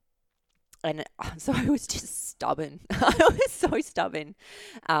 And so I was just stubborn. I was so stubborn.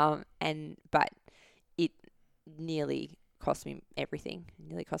 But it nearly cost me everything. It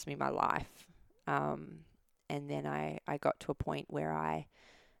nearly cost me my life. And then I got to a point where I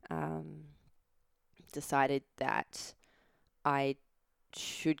decided that I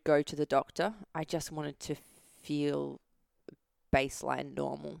should go to the doctor. I just wanted to feel baseline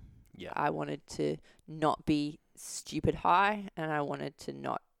normal. Yeah. I wanted to not be stupid high, and I wanted to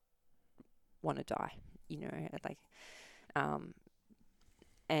not want to die,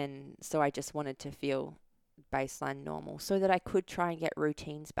 and so I just wanted to feel baseline normal so that I could try and get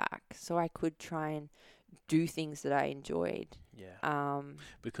routines back, so I could try and do things that I enjoyed. Yeah.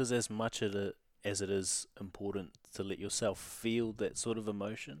 Because as much as it is important to let yourself feel that sort of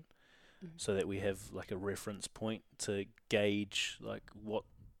emotion, so that we have like a reference point to gauge like what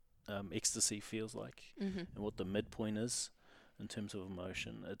ecstasy feels like, and what the midpoint is in terms of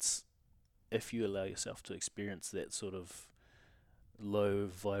emotion. It's if you allow yourself to experience that sort of low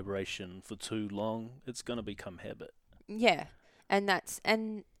vibration for too long, it's going to become habit. Yeah. It's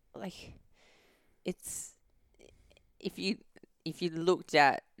if you looked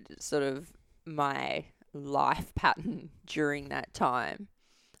at sort of my life pattern during that time,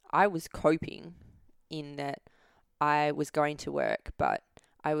 I was coping in that I was going to work, but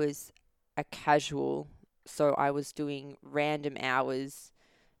I was a casual, so I was doing random hours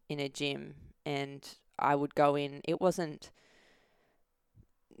in a gym, and I would go in. It wasn't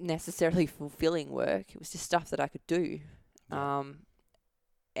necessarily fulfilling work. It was just stuff that I could do. Yeah.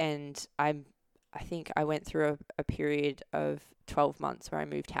 And I think I went through a period of 12 months where I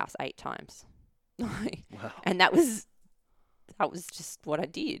moved house 8 times. Wow. And that was just what I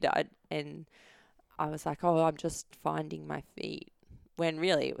did. And I was like, oh, I'm just finding my feet. When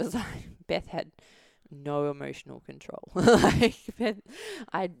really it was like Beth had no emotional control. Beth,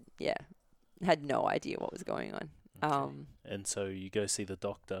 had no idea what was going on. Okay. And so you go see the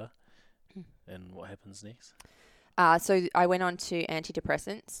doctor, and what happens next? So I went on to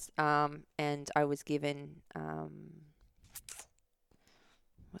antidepressants, and I was given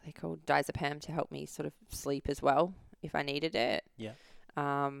what they call diazepam to help me sort of sleep as well if I needed it. Yeah.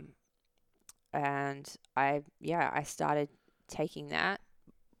 And I started taking that,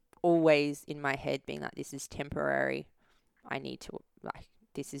 always in my head being like, this is temporary. I need to,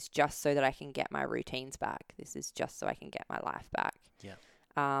 this is just so that I can get my routines back. This is just so I can get my life back. Yeah.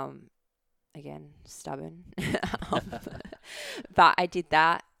 Again, stubborn. But I did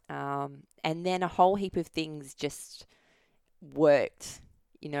that. And then a whole heap of things just worked,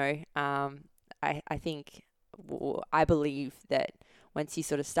 I think, I believe that once you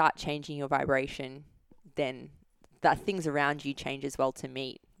sort of start changing your vibration, then the things around you change as well to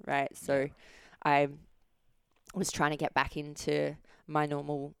meet, right? So I was trying to get back into my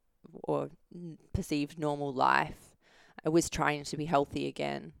normal or perceived normal life. I was trying to be healthy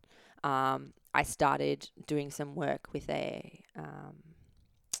again. I started doing some work with a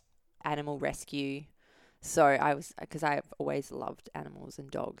animal rescue. So because I've always loved animals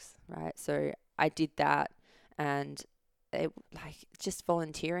and dogs, right? So I did that, and it just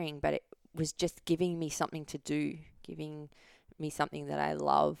volunteering, but it was just giving me something to do, giving me something that I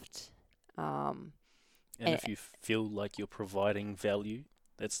loved. And if you feel like you're providing value,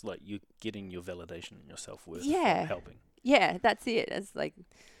 that's like you're getting your validation and your self-worth from helping. Yeah, that's it. It's like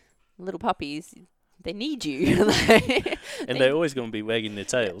little puppies, they need you. And they're always going to be wagging their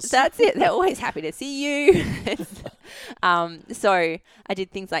tails. That's it. They're always happy to see you. So I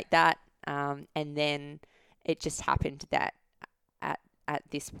did things like that. And then it just happened that at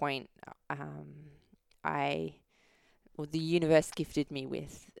this point, the universe gifted me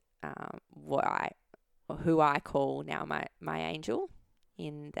with who I call now my angel,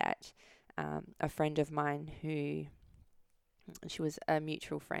 in that a friend of mine she was a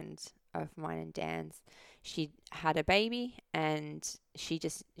mutual friend of mine and Dan's. She had a baby, and she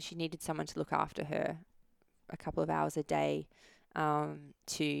needed someone to look after her a couple of hours a day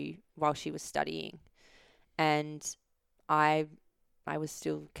while she was studying. And I was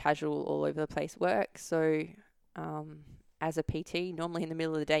still casual all over the place work, so as a PT, normally in the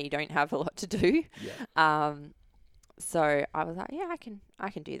middle of the day, you don't have a lot to do. Yeah. So I was like, yeah, I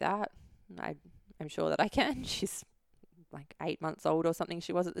can do that. I'm sure that I can. She's like 8 months old or something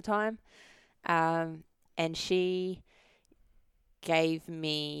she was at the time. And she gave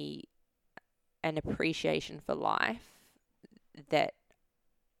me an appreciation for life that,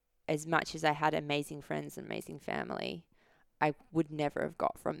 as much as I had amazing friends and amazing family, I would never have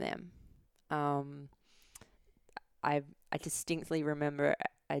got from them. I distinctly remember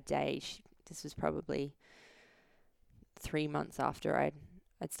a day, this was probably 3 months after I'd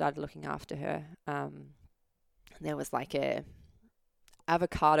started looking after her. There was like a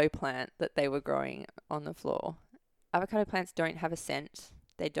avocado plant that they were growing on the floor. Avocado plants don't have a scent.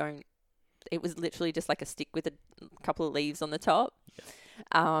 It was literally just like a stick with a couple of leaves on the top.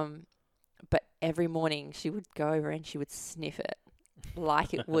 Yeah. But every morning she would go over and she would sniff it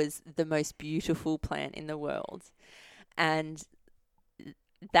like it was the most beautiful plant in the world. And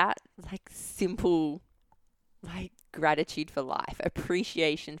that like simple like gratitude for life,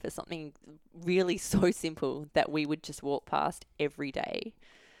 appreciation for something really so simple that we would just walk past every day,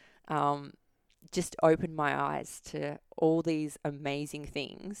 just opened my eyes to all these amazing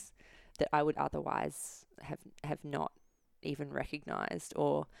things that I would otherwise have not even recognized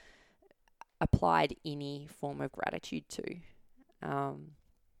or applied any form of gratitude to.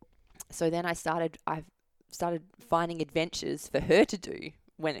 So then I've started finding adventures for her to do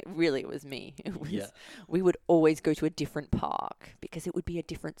when it was me. We would always go to a different park because it would be a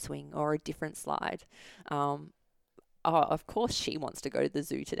different swing or a different slide. Of course she wants to go to the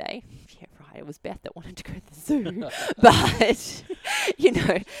zoo today. Yeah, right. It was Beth that wanted to go to the zoo. But, you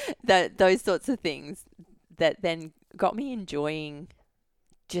know, those sorts of things that then got me enjoying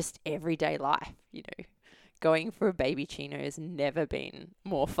just everyday life, you know. Going for a baby chino has never been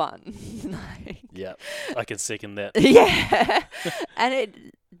more fun. Yeah, I can second that. Yeah. And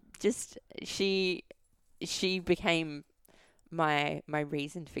it just, she became my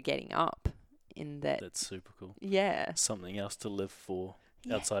reason for getting up in that. That's super cool. Yeah. Something else to live for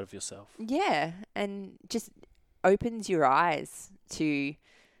outside of yourself. Yeah. And just opens your eyes to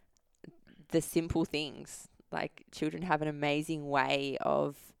the simple things. Like, children have an amazing way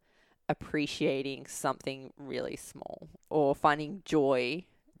of appreciating something really small or finding joy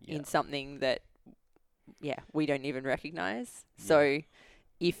in something that we don't even recognize. So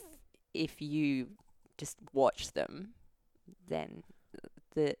if you just watch them, then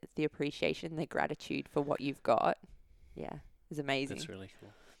the appreciation, the gratitude for what you've got is amazing. That's really cool.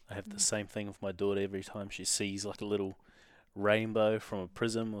 I have the same thing with my daughter. Every time she sees like a little rainbow from a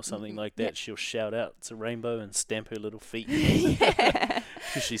prism or something like that, she'll shout out it's a rainbow and stamp her little feet. Yeah.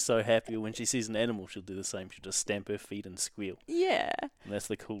 She's so happy. When she sees an animal, she'll do the same. She'll just stamp her feet and squeal. Yeah. And that's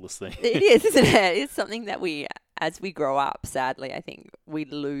the coolest thing. It is, isn't it? It's something that we, as we grow up, sadly, I think we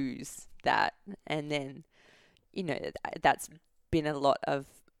lose that. And then, you know, that's been a lot of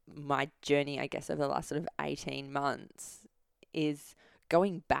my journey, I guess, over the last sort of 18 months, is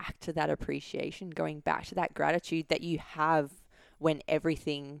going back to that appreciation, going back to that gratitude that you have when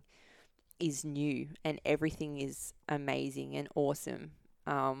everything is new and everything is amazing and awesome.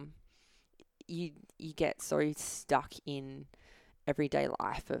 You get so stuck in everyday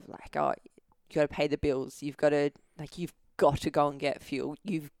life of like, oh, you got to pay the bills. You've got to go and get fuel.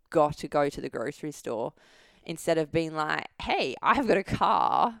 You've got to go to the grocery store, instead of being like, hey, I've got a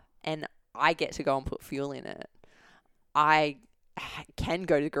car and I get to go and put fuel in it. I can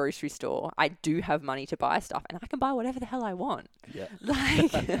go to the grocery store. I do have money to buy stuff and I can buy whatever the hell I want. Yeah.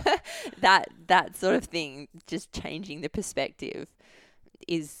 Like that sort of thing, just changing the perspective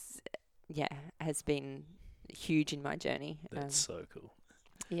has been huge in my journey. That's so cool.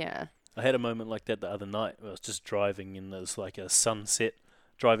 Yeah. I had a moment like that the other night. I was just driving and there was like a sunset,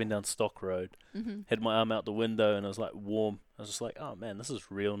 driving down Stock Road. Mm-hmm. Had my arm out the window and it was like warm. I was just like, oh man, this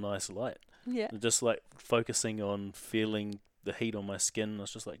is real nice light. Yeah. And just like focusing on feeling the heat on my skin. I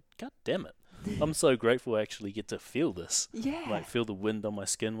was just like, God damn it. I'm so grateful I actually get to feel this. Yeah. Like feel the wind on my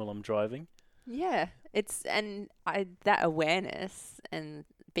skin while I'm driving. Yeah. That awareness and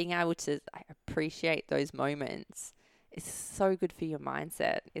being able to appreciate those moments is so good for your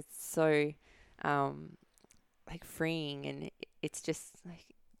mindset. It's so freeing, and it's just like,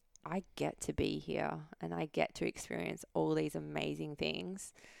 I get to be here and I get to experience all these amazing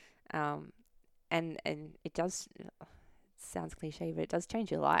things. And it does, it sounds cliche, but it does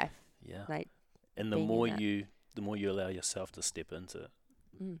change your life. Yeah. Like, and the more you allow yourself to step into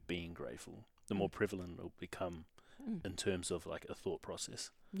being grateful, the more prevalent it will become in terms of like a thought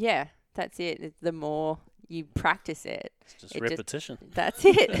process. Yeah, that's it. The more you practice it, it's just repetition. That's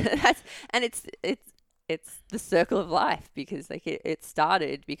it. It's it's the circle of life, because like it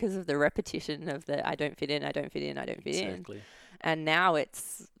started because of the repetition of the I don't fit in, I don't fit in, I don't fit in. Exactly. And now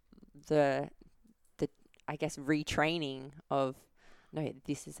it's the I guess retraining of, no,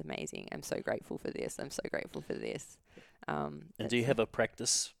 this is amazing. I'm so grateful for this. I'm so grateful for this. And do you have a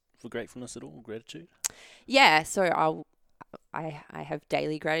practice for gratefulness at all, gratitude? Yeah, so I have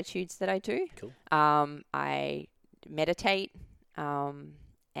daily gratitudes that I do. Cool. I meditate,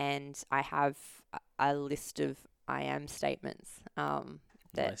 and I have a list of I am statements that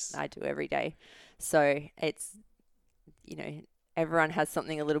Nice. I do every day. So it's, everyone has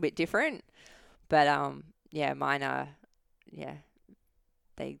something a little bit different, but yeah, mine are,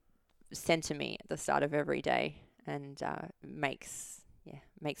 they center me at the start of every day, and makes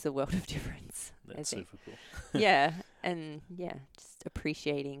a world of difference. That's super cool. Yeah, and just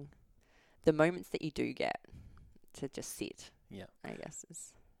appreciating the moments that you do get to just sit. Yeah, I guess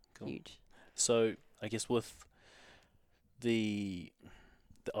is cool. huge. So I guess with the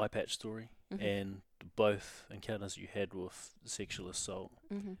eye patch story and both encounters you had with sexual assault,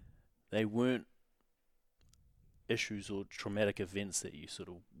 they weren't issues or traumatic events that you sort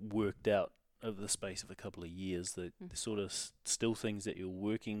of worked out over the space of a couple of years. That they're sort of still things that you're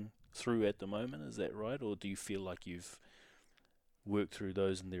working through at the moment. Is that right, or do you feel like you've worked through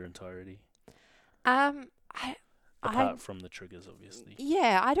those in their entirety? Apart from the triggers, obviously.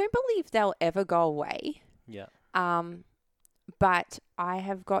 Yeah, I don't believe they'll ever go away. Yeah. But I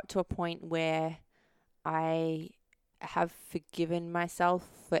have got to a point where I have forgiven myself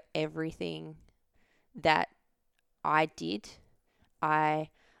for everything that I did. I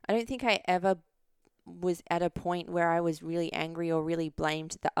don't think I ever was at a point where I was really angry or really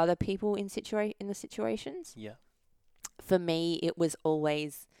blamed the other people in the situations. Yeah. For me, it was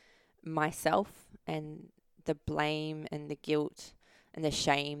always myself and the blame and the guilt and the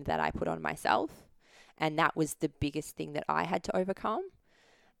shame that I put on myself. And that was the biggest thing that I had to overcome.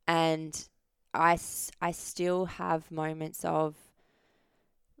 And I still have moments of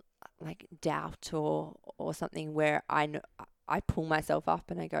like doubt or something where I pull myself up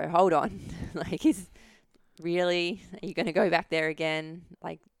and I go, hold on, like, are you going to go back there again?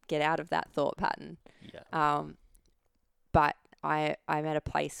 Like, get out of that thought pattern. Yeah. But I'm at a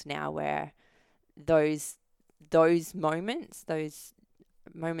place now where those moments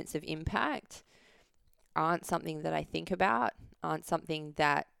of impact aren't something that I think about, aren't something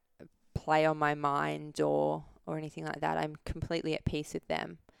that play on my mind or anything like that. I'm completely at peace with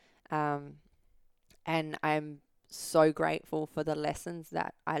them. And I'm so grateful for the lessons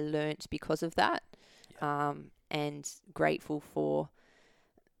that I learnt because of that. Yeah. And grateful for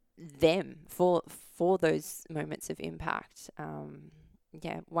them for those moments of impact.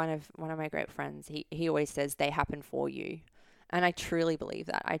 One of my great friends, he always says they happen for you. And I truly believe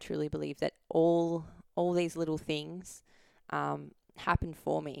that. I truly believe that all these little things happened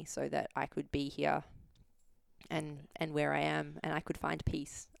for me so that I could be here and where I am, and I could find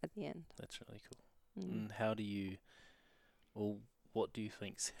peace at the end. That's really cool. And how do you, or what do you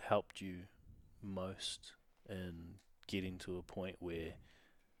think's helped you most in getting from a point where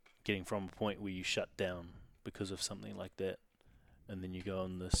you shut down because of something like that, and then you go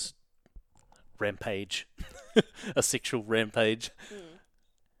on this rampage, a sexual rampage?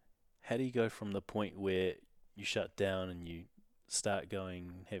 How do you go from the point where you shut down and you start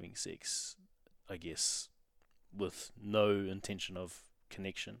having sex, I guess, with no intention of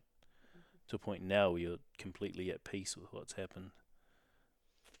connection, to a point now where you're completely at peace with what's happened?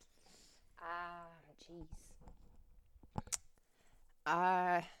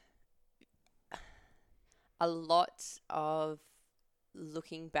 A lot of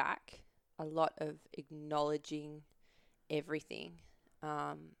looking back, a lot of acknowledging everything.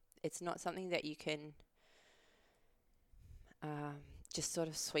 It's not something that you can just sort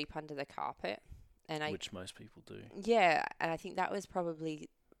of sweep under the carpet. Which most people do. Yeah, and I think that was probably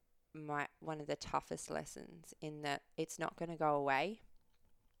one of the toughest lessons, in that it's not going to go away.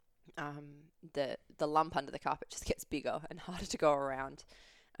 The lump under the carpet just gets bigger and harder to go around.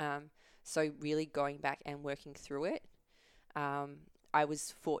 So really going back and working through it. I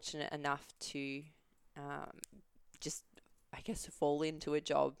was fortunate enough to just, I guess, fall into a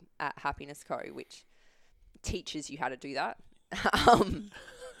job at Happiness Co, which teaches you how to do that.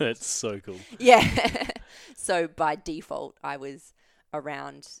 That's so cool. Yeah. So by default, I was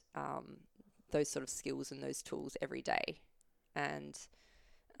around those sort of skills and those tools every day, and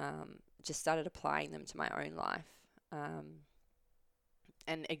just started applying them to my own life,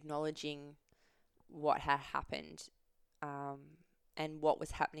 and acknowledging what had happened, and what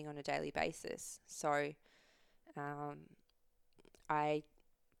was happening on a daily basis. So I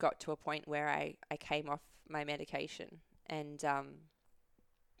got to a point where I came off my medication, and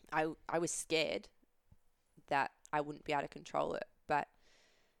I was scared that I wouldn't be able to control it, but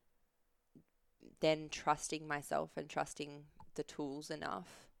then trusting myself and trusting the tools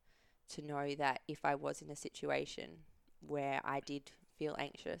enough to know that if I was in a situation where I did feel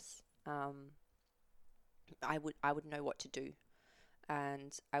anxious, I would know what to do,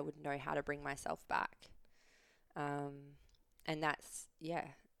 and I would know how to bring myself back. And that's, yeah,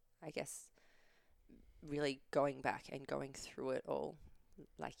 I guess really going back and going through it all.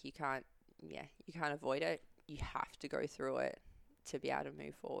 Like you can't avoid it. You have to go through it to be able to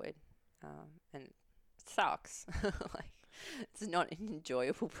move forward. And it sucks. Like it's not an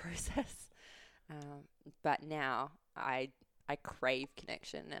enjoyable process. But now I crave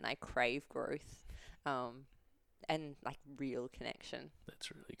connection and I crave growth. And like real connection.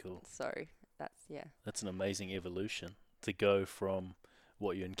 That's really cool. So that's an amazing evolution to go from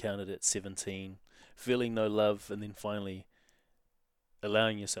what you encountered at 17, feeling no love, and then finally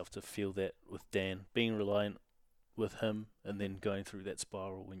allowing yourself to feel that with Dan, being reliant with him, and then going through that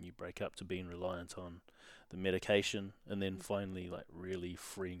spiral when you break up to being reliant on the medication, and then finally like really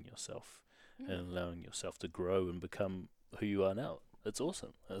freeing yourself and allowing yourself to grow and become who you are now. It's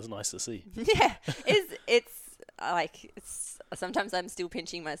awesome. It's nice to see. Yeah, it's like sometimes I'm still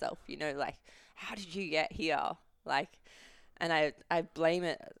pinching myself, like how did you get here? Like, and I blame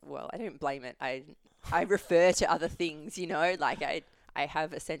it. Well, I don't blame it. I refer to other things, like I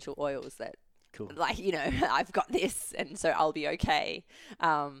have essential oils that, cool. Like, I've got this, and so I'll be okay.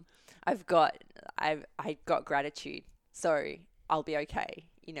 I've got gratitude, so I'll be okay.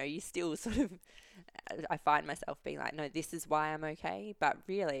 You still sort of, I find myself being like, no, this is why I'm okay, but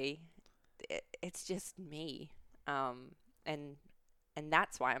really, it's just me, and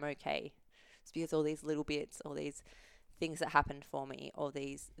that's why I'm okay. It's because all these little bits, all these things that happened for me, all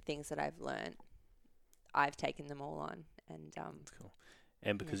these things that I've learned, I've taken them all on, and that's cool.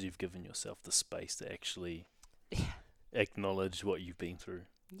 And because you've given yourself the space to actually acknowledge what you've been through.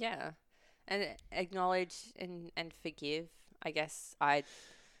 Yeah, and acknowledge and forgive. I guess I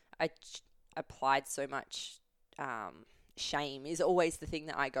applied so much. Shame is always the thing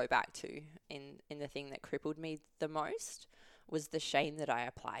that I go back to in the thing that crippled me the most was the shame that I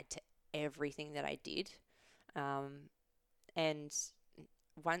applied to everything that I did. And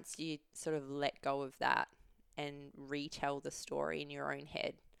once you sort of let go of that and retell the story in your own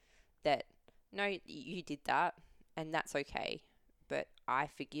head that, no, you did that and that's okay, but I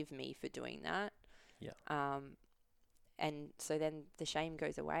forgive me for doing that. Yeah. And so then the shame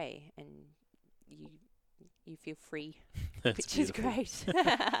goes away and you feel free, which beautiful. Is great.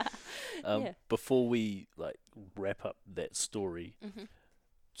 Before we like wrap up that story, Mm-hmm.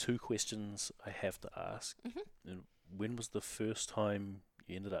 2 questions I have to ask. Mm-hmm. And when was the first time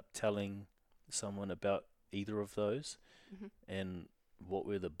you ended up telling someone about either of those? Mm-hmm. And what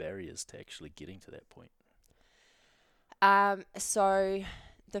were the barriers to actually getting to that point? So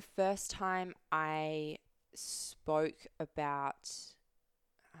the first time I spoke about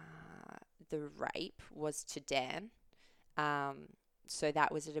the rape was to Dan. So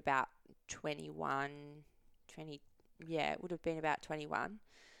that was at about 21, 20, yeah, it would have been about 21.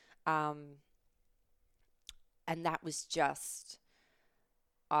 And that was just,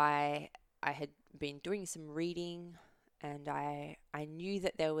 I had been doing some reading and I knew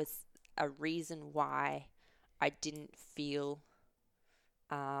that there was a reason why I didn't feel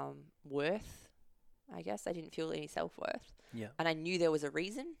worth. I guess I didn't feel any self-worth. Yeah. And I knew there was a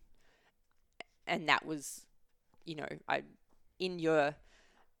reason. And that was, in your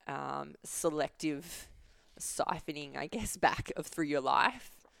selective siphoning, I guess, back of through your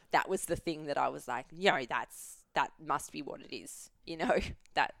life, that was the thing that I was like, that must be what it is.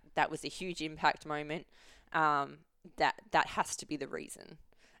 That was a huge impact moment. That has to be the reason.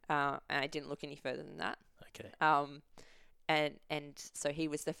 And I didn't look any further than that. Okay. And so he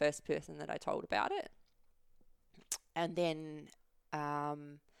was the first person that I told about it. And then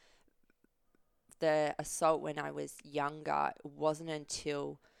the assault when I was younger, it wasn't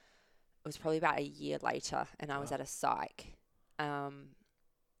until it was probably about a year later, and I was at a psych.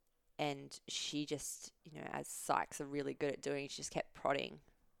 And she just, as psychs are really good at doing, she just kept prodding.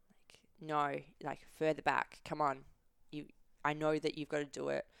 Like, no, like further back, come on. I know that you've got to do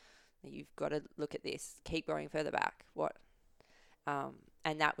it. You've got to look at this. Keep going further back. What?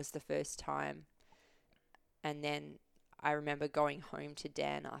 And that was the first time. And then I remember going home to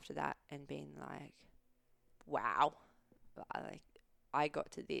Dan after that and being like, wow, I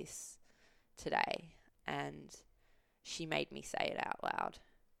got to this today. And she made me say it out loud.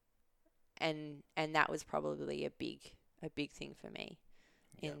 And that was probably a big thing for me.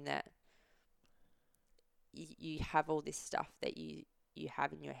 in that you have all this stuff that you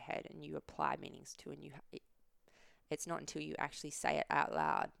have in your head and you apply meanings to, and it's not until you actually say it out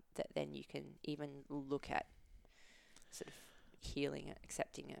loud that then you can even look at sort of healing it,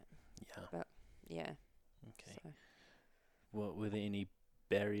 accepting it. Yeah. But yeah. Okay. So. What were there any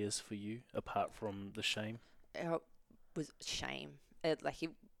barriers for you apart from the shame? It was shame. That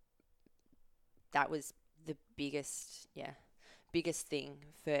was the biggest thing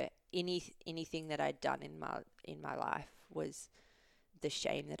for anything that I'd done in my life was the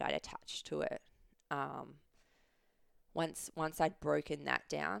shame that I'd attached to it. Once I'd broken that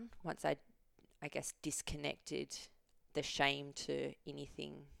down, once I guess disconnected the shame to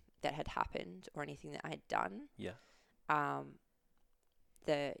anything that had happened or anything that I had done. Yeah.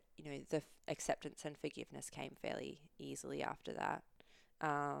 The acceptance and forgiveness came fairly easily after that.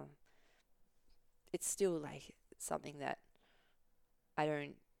 It's still like something that I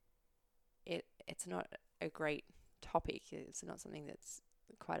don't. It's not a great topic. It's not something that's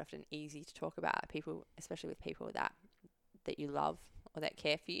quite often easy to talk about. People, especially with people that you love or that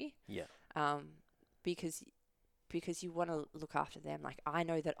care for you. Yeah. Because you want to look after them. Like, I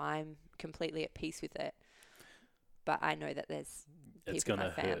know that I'm completely at peace with it, but I know that there's people in my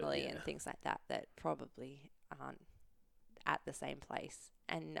family and things like that probably aren't at the same place.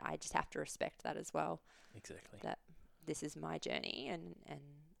 And I just have to respect that as well. Exactly. That this is my journey and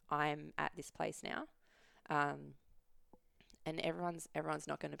I'm at this place now. And everyone's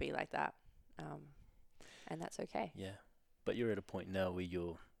not going to be like that. And that's okay. Yeah. But you're at a point now where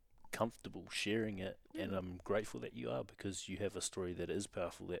you're comfortable sharing it, and I'm grateful that you are, because you have a story that is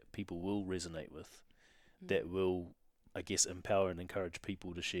powerful, that people will resonate with, that will, I guess, empower and encourage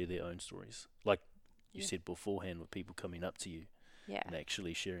people to share their own stories. Like you said beforehand, with people coming up to you and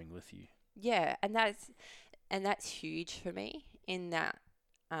actually sharing with you. Yeah, and that's huge for me in that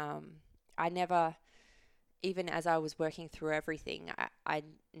I never, even as I was working through everything, I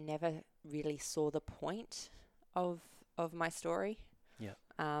never really saw the point of my story. Yeah.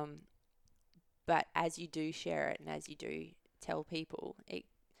 But as you do share it and as you do tell people, it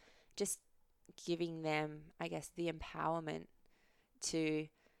just giving them, I guess, the empowerment to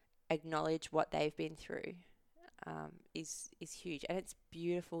acknowledge what they've been through is huge. And it's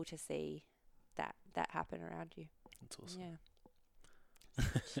beautiful to see that happen around you. That's awesome.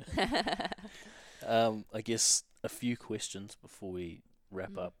 Yeah. I guess a few questions before we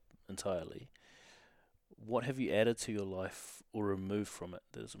wrap up entirely. What have you added to your life or removed from it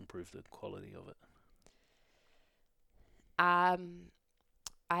that has improved the quality of it? I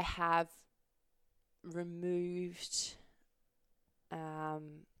have removed a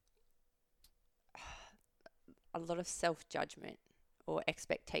lot of self-judgment or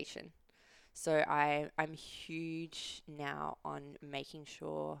expectation. So I'm huge now on making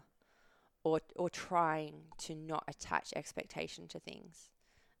sure or trying to not attach expectation to things.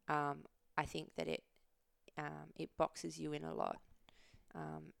 I think that it boxes you in a lot.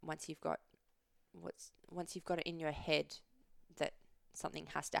 Once you've got it in your head that something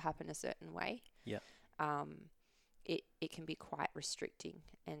has to happen a certain way, it can be quite restricting,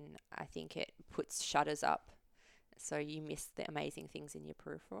 and I think it puts shutters up, so you miss the amazing things in your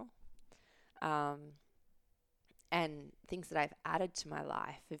peripheral. And things that I've added to my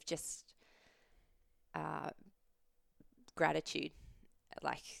life of just gratitude.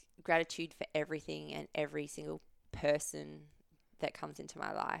 Like gratitude for everything and every single person that comes into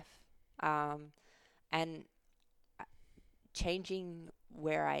my life, and changing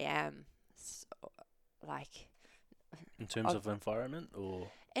where I am, so, like in terms of environment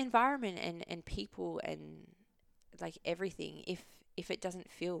and people and like everything. If it doesn't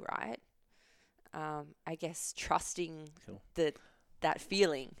feel right, I guess trusting that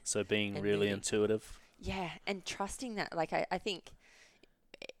feeling. So being really intuitive. Yeah, and trusting that. Like I think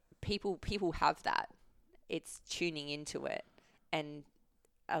people have that. It's tuning into it and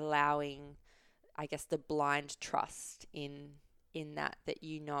allowing, I guess, the blind trust in that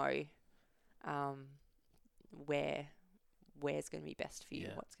where's going to be best for you,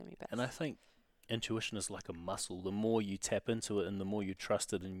 what's going to be best. And I think intuition is like a muscle. The more you tap into it and the more you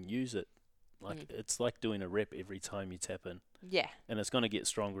trust it and use it, like it's like doing a rep every time you tap in. Yeah. And it's going to get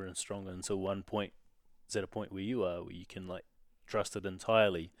stronger and stronger until one point is at a point where you are, where you can like trust it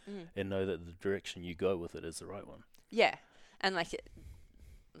entirely and know that the direction you go with it is the right one. Yeah. And like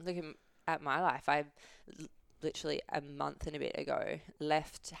looking at my life, I literally a month and a bit ago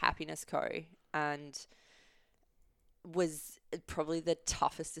left Happiness Co. and was probably the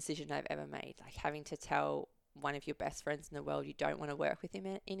toughest decision I've ever made. Like having to tell one of your best friends in the world you don't want to work with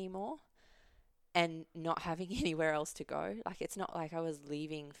him anymore. and not having anywhere else to go. Like, it's not like I was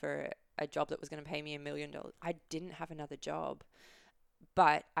leaving for a job that was going to pay me $1 million. I didn't have another job,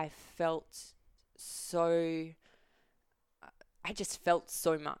 but I just felt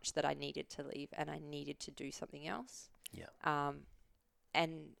so much that I needed to leave and I needed to do something else. Yeah.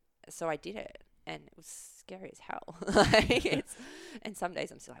 And so I did it, and it was scary as hell. And some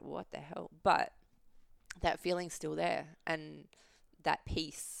days I'm still like, what the hell? But that feeling's still there, and that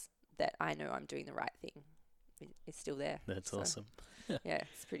peace that I know I'm doing the right thing is still there. That's awesome. Yeah,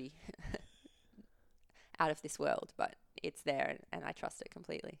 it's pretty out of this world, but it's there, and I trust it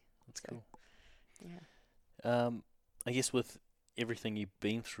completely. That's cool. Yeah. I guess with everything you've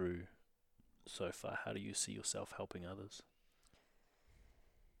been through so far, how do you see yourself helping others?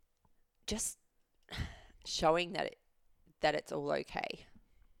 Just showing that it's all okay.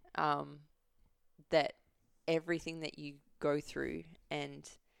 That everything that you go through and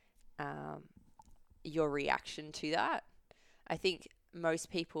your reaction to that. I think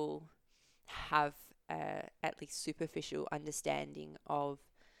most people have at least superficial understanding of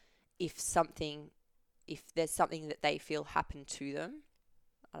if there's something that they feel happened to them,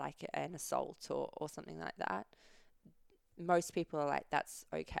 like an assault or something like that. Most people are like, that's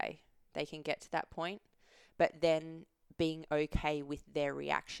okay. They can get to that point. But then being okay with their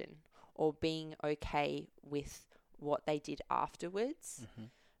reaction or being okay with what they did afterwards,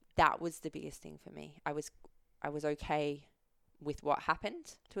 that was the biggest thing for me. I was okay with what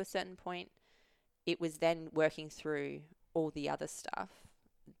happened to a certain point. It was then working through all the other stuff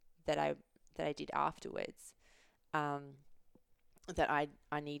that I did afterwards, that I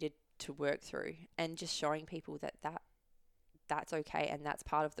needed to work through, and just showing people that's okay, and that's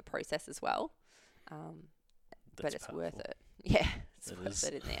part of the process as well. But it's worth it. Yeah, it's worth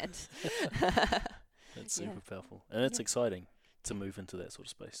it in the end. That's super powerful, and it's exciting to move into that sort of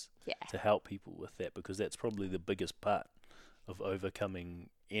space. Yeah. To help people with that, because that's probably the biggest part of overcoming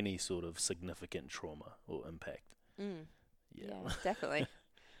any sort of significant trauma or impact. Yeah, definitely.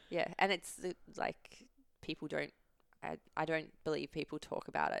 Yeah, and it's like people don't. I don't believe people talk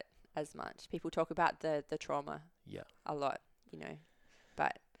about it as much. People talk about the trauma. Yeah. A lot,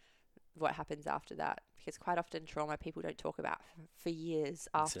 but what happens after that? Because quite often trauma people don't talk about for years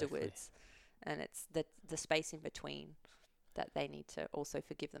afterwards, and it's the space in between that they need to also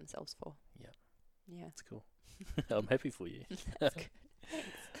forgive themselves for. Yeah. Yeah. That's cool. I'm happy for you. That's good.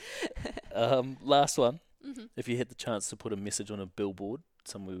 Thanks. Last one. If you had the chance to put a message on a billboard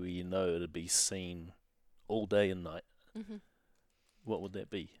somewhere where you know it'd be seen all day and night, what would that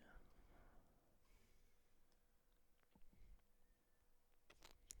be?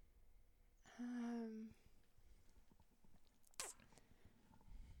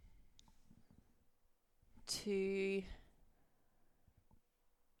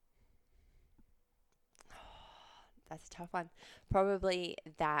 That's a tough one. Probably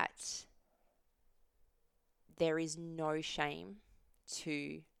that there is no shame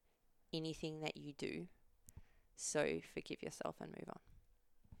to anything that you do. So forgive yourself and move on.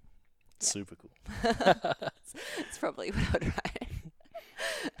 Yeah. Super cool. It's probably what I would write.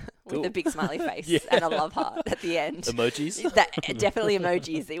 Cool. With a big smiley face and a love heart at the end. Emojis? Definitely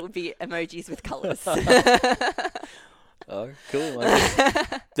emojis. It would be emojis with colours. Oh, cool.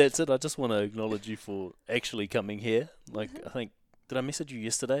 That's it. I just want to acknowledge you for actually coming here. I think, did I message you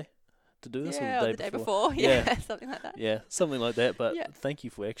yesterday to do this? Yeah, or the day before. Yeah, something like that. Yeah, something like that. But thank you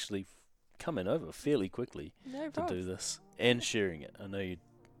for actually coming over fairly quickly to do this and sharing it. I know you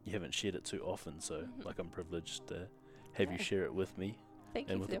haven't shared it too often, so I'm privileged to have you share it with me. Thank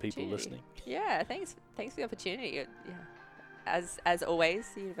and you with for the people listening. Yeah, thanks for the opportunity. Yeah, as always,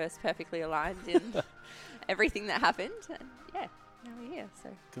 the universe perfectly aligned in everything that happened. And now we're here. So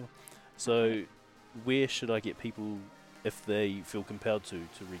cool. So, where should I get people if they feel compelled to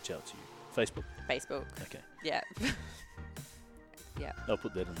reach out to you? Facebook. Okay. Yeah. Yeah. I'll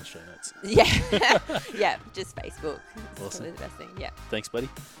put that in the show notes. Yeah. Yeah. Just Facebook. That's Awesome. probably the best thing. Yeah. Thanks, buddy.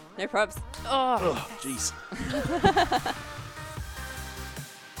 No probs. Oh, jeez.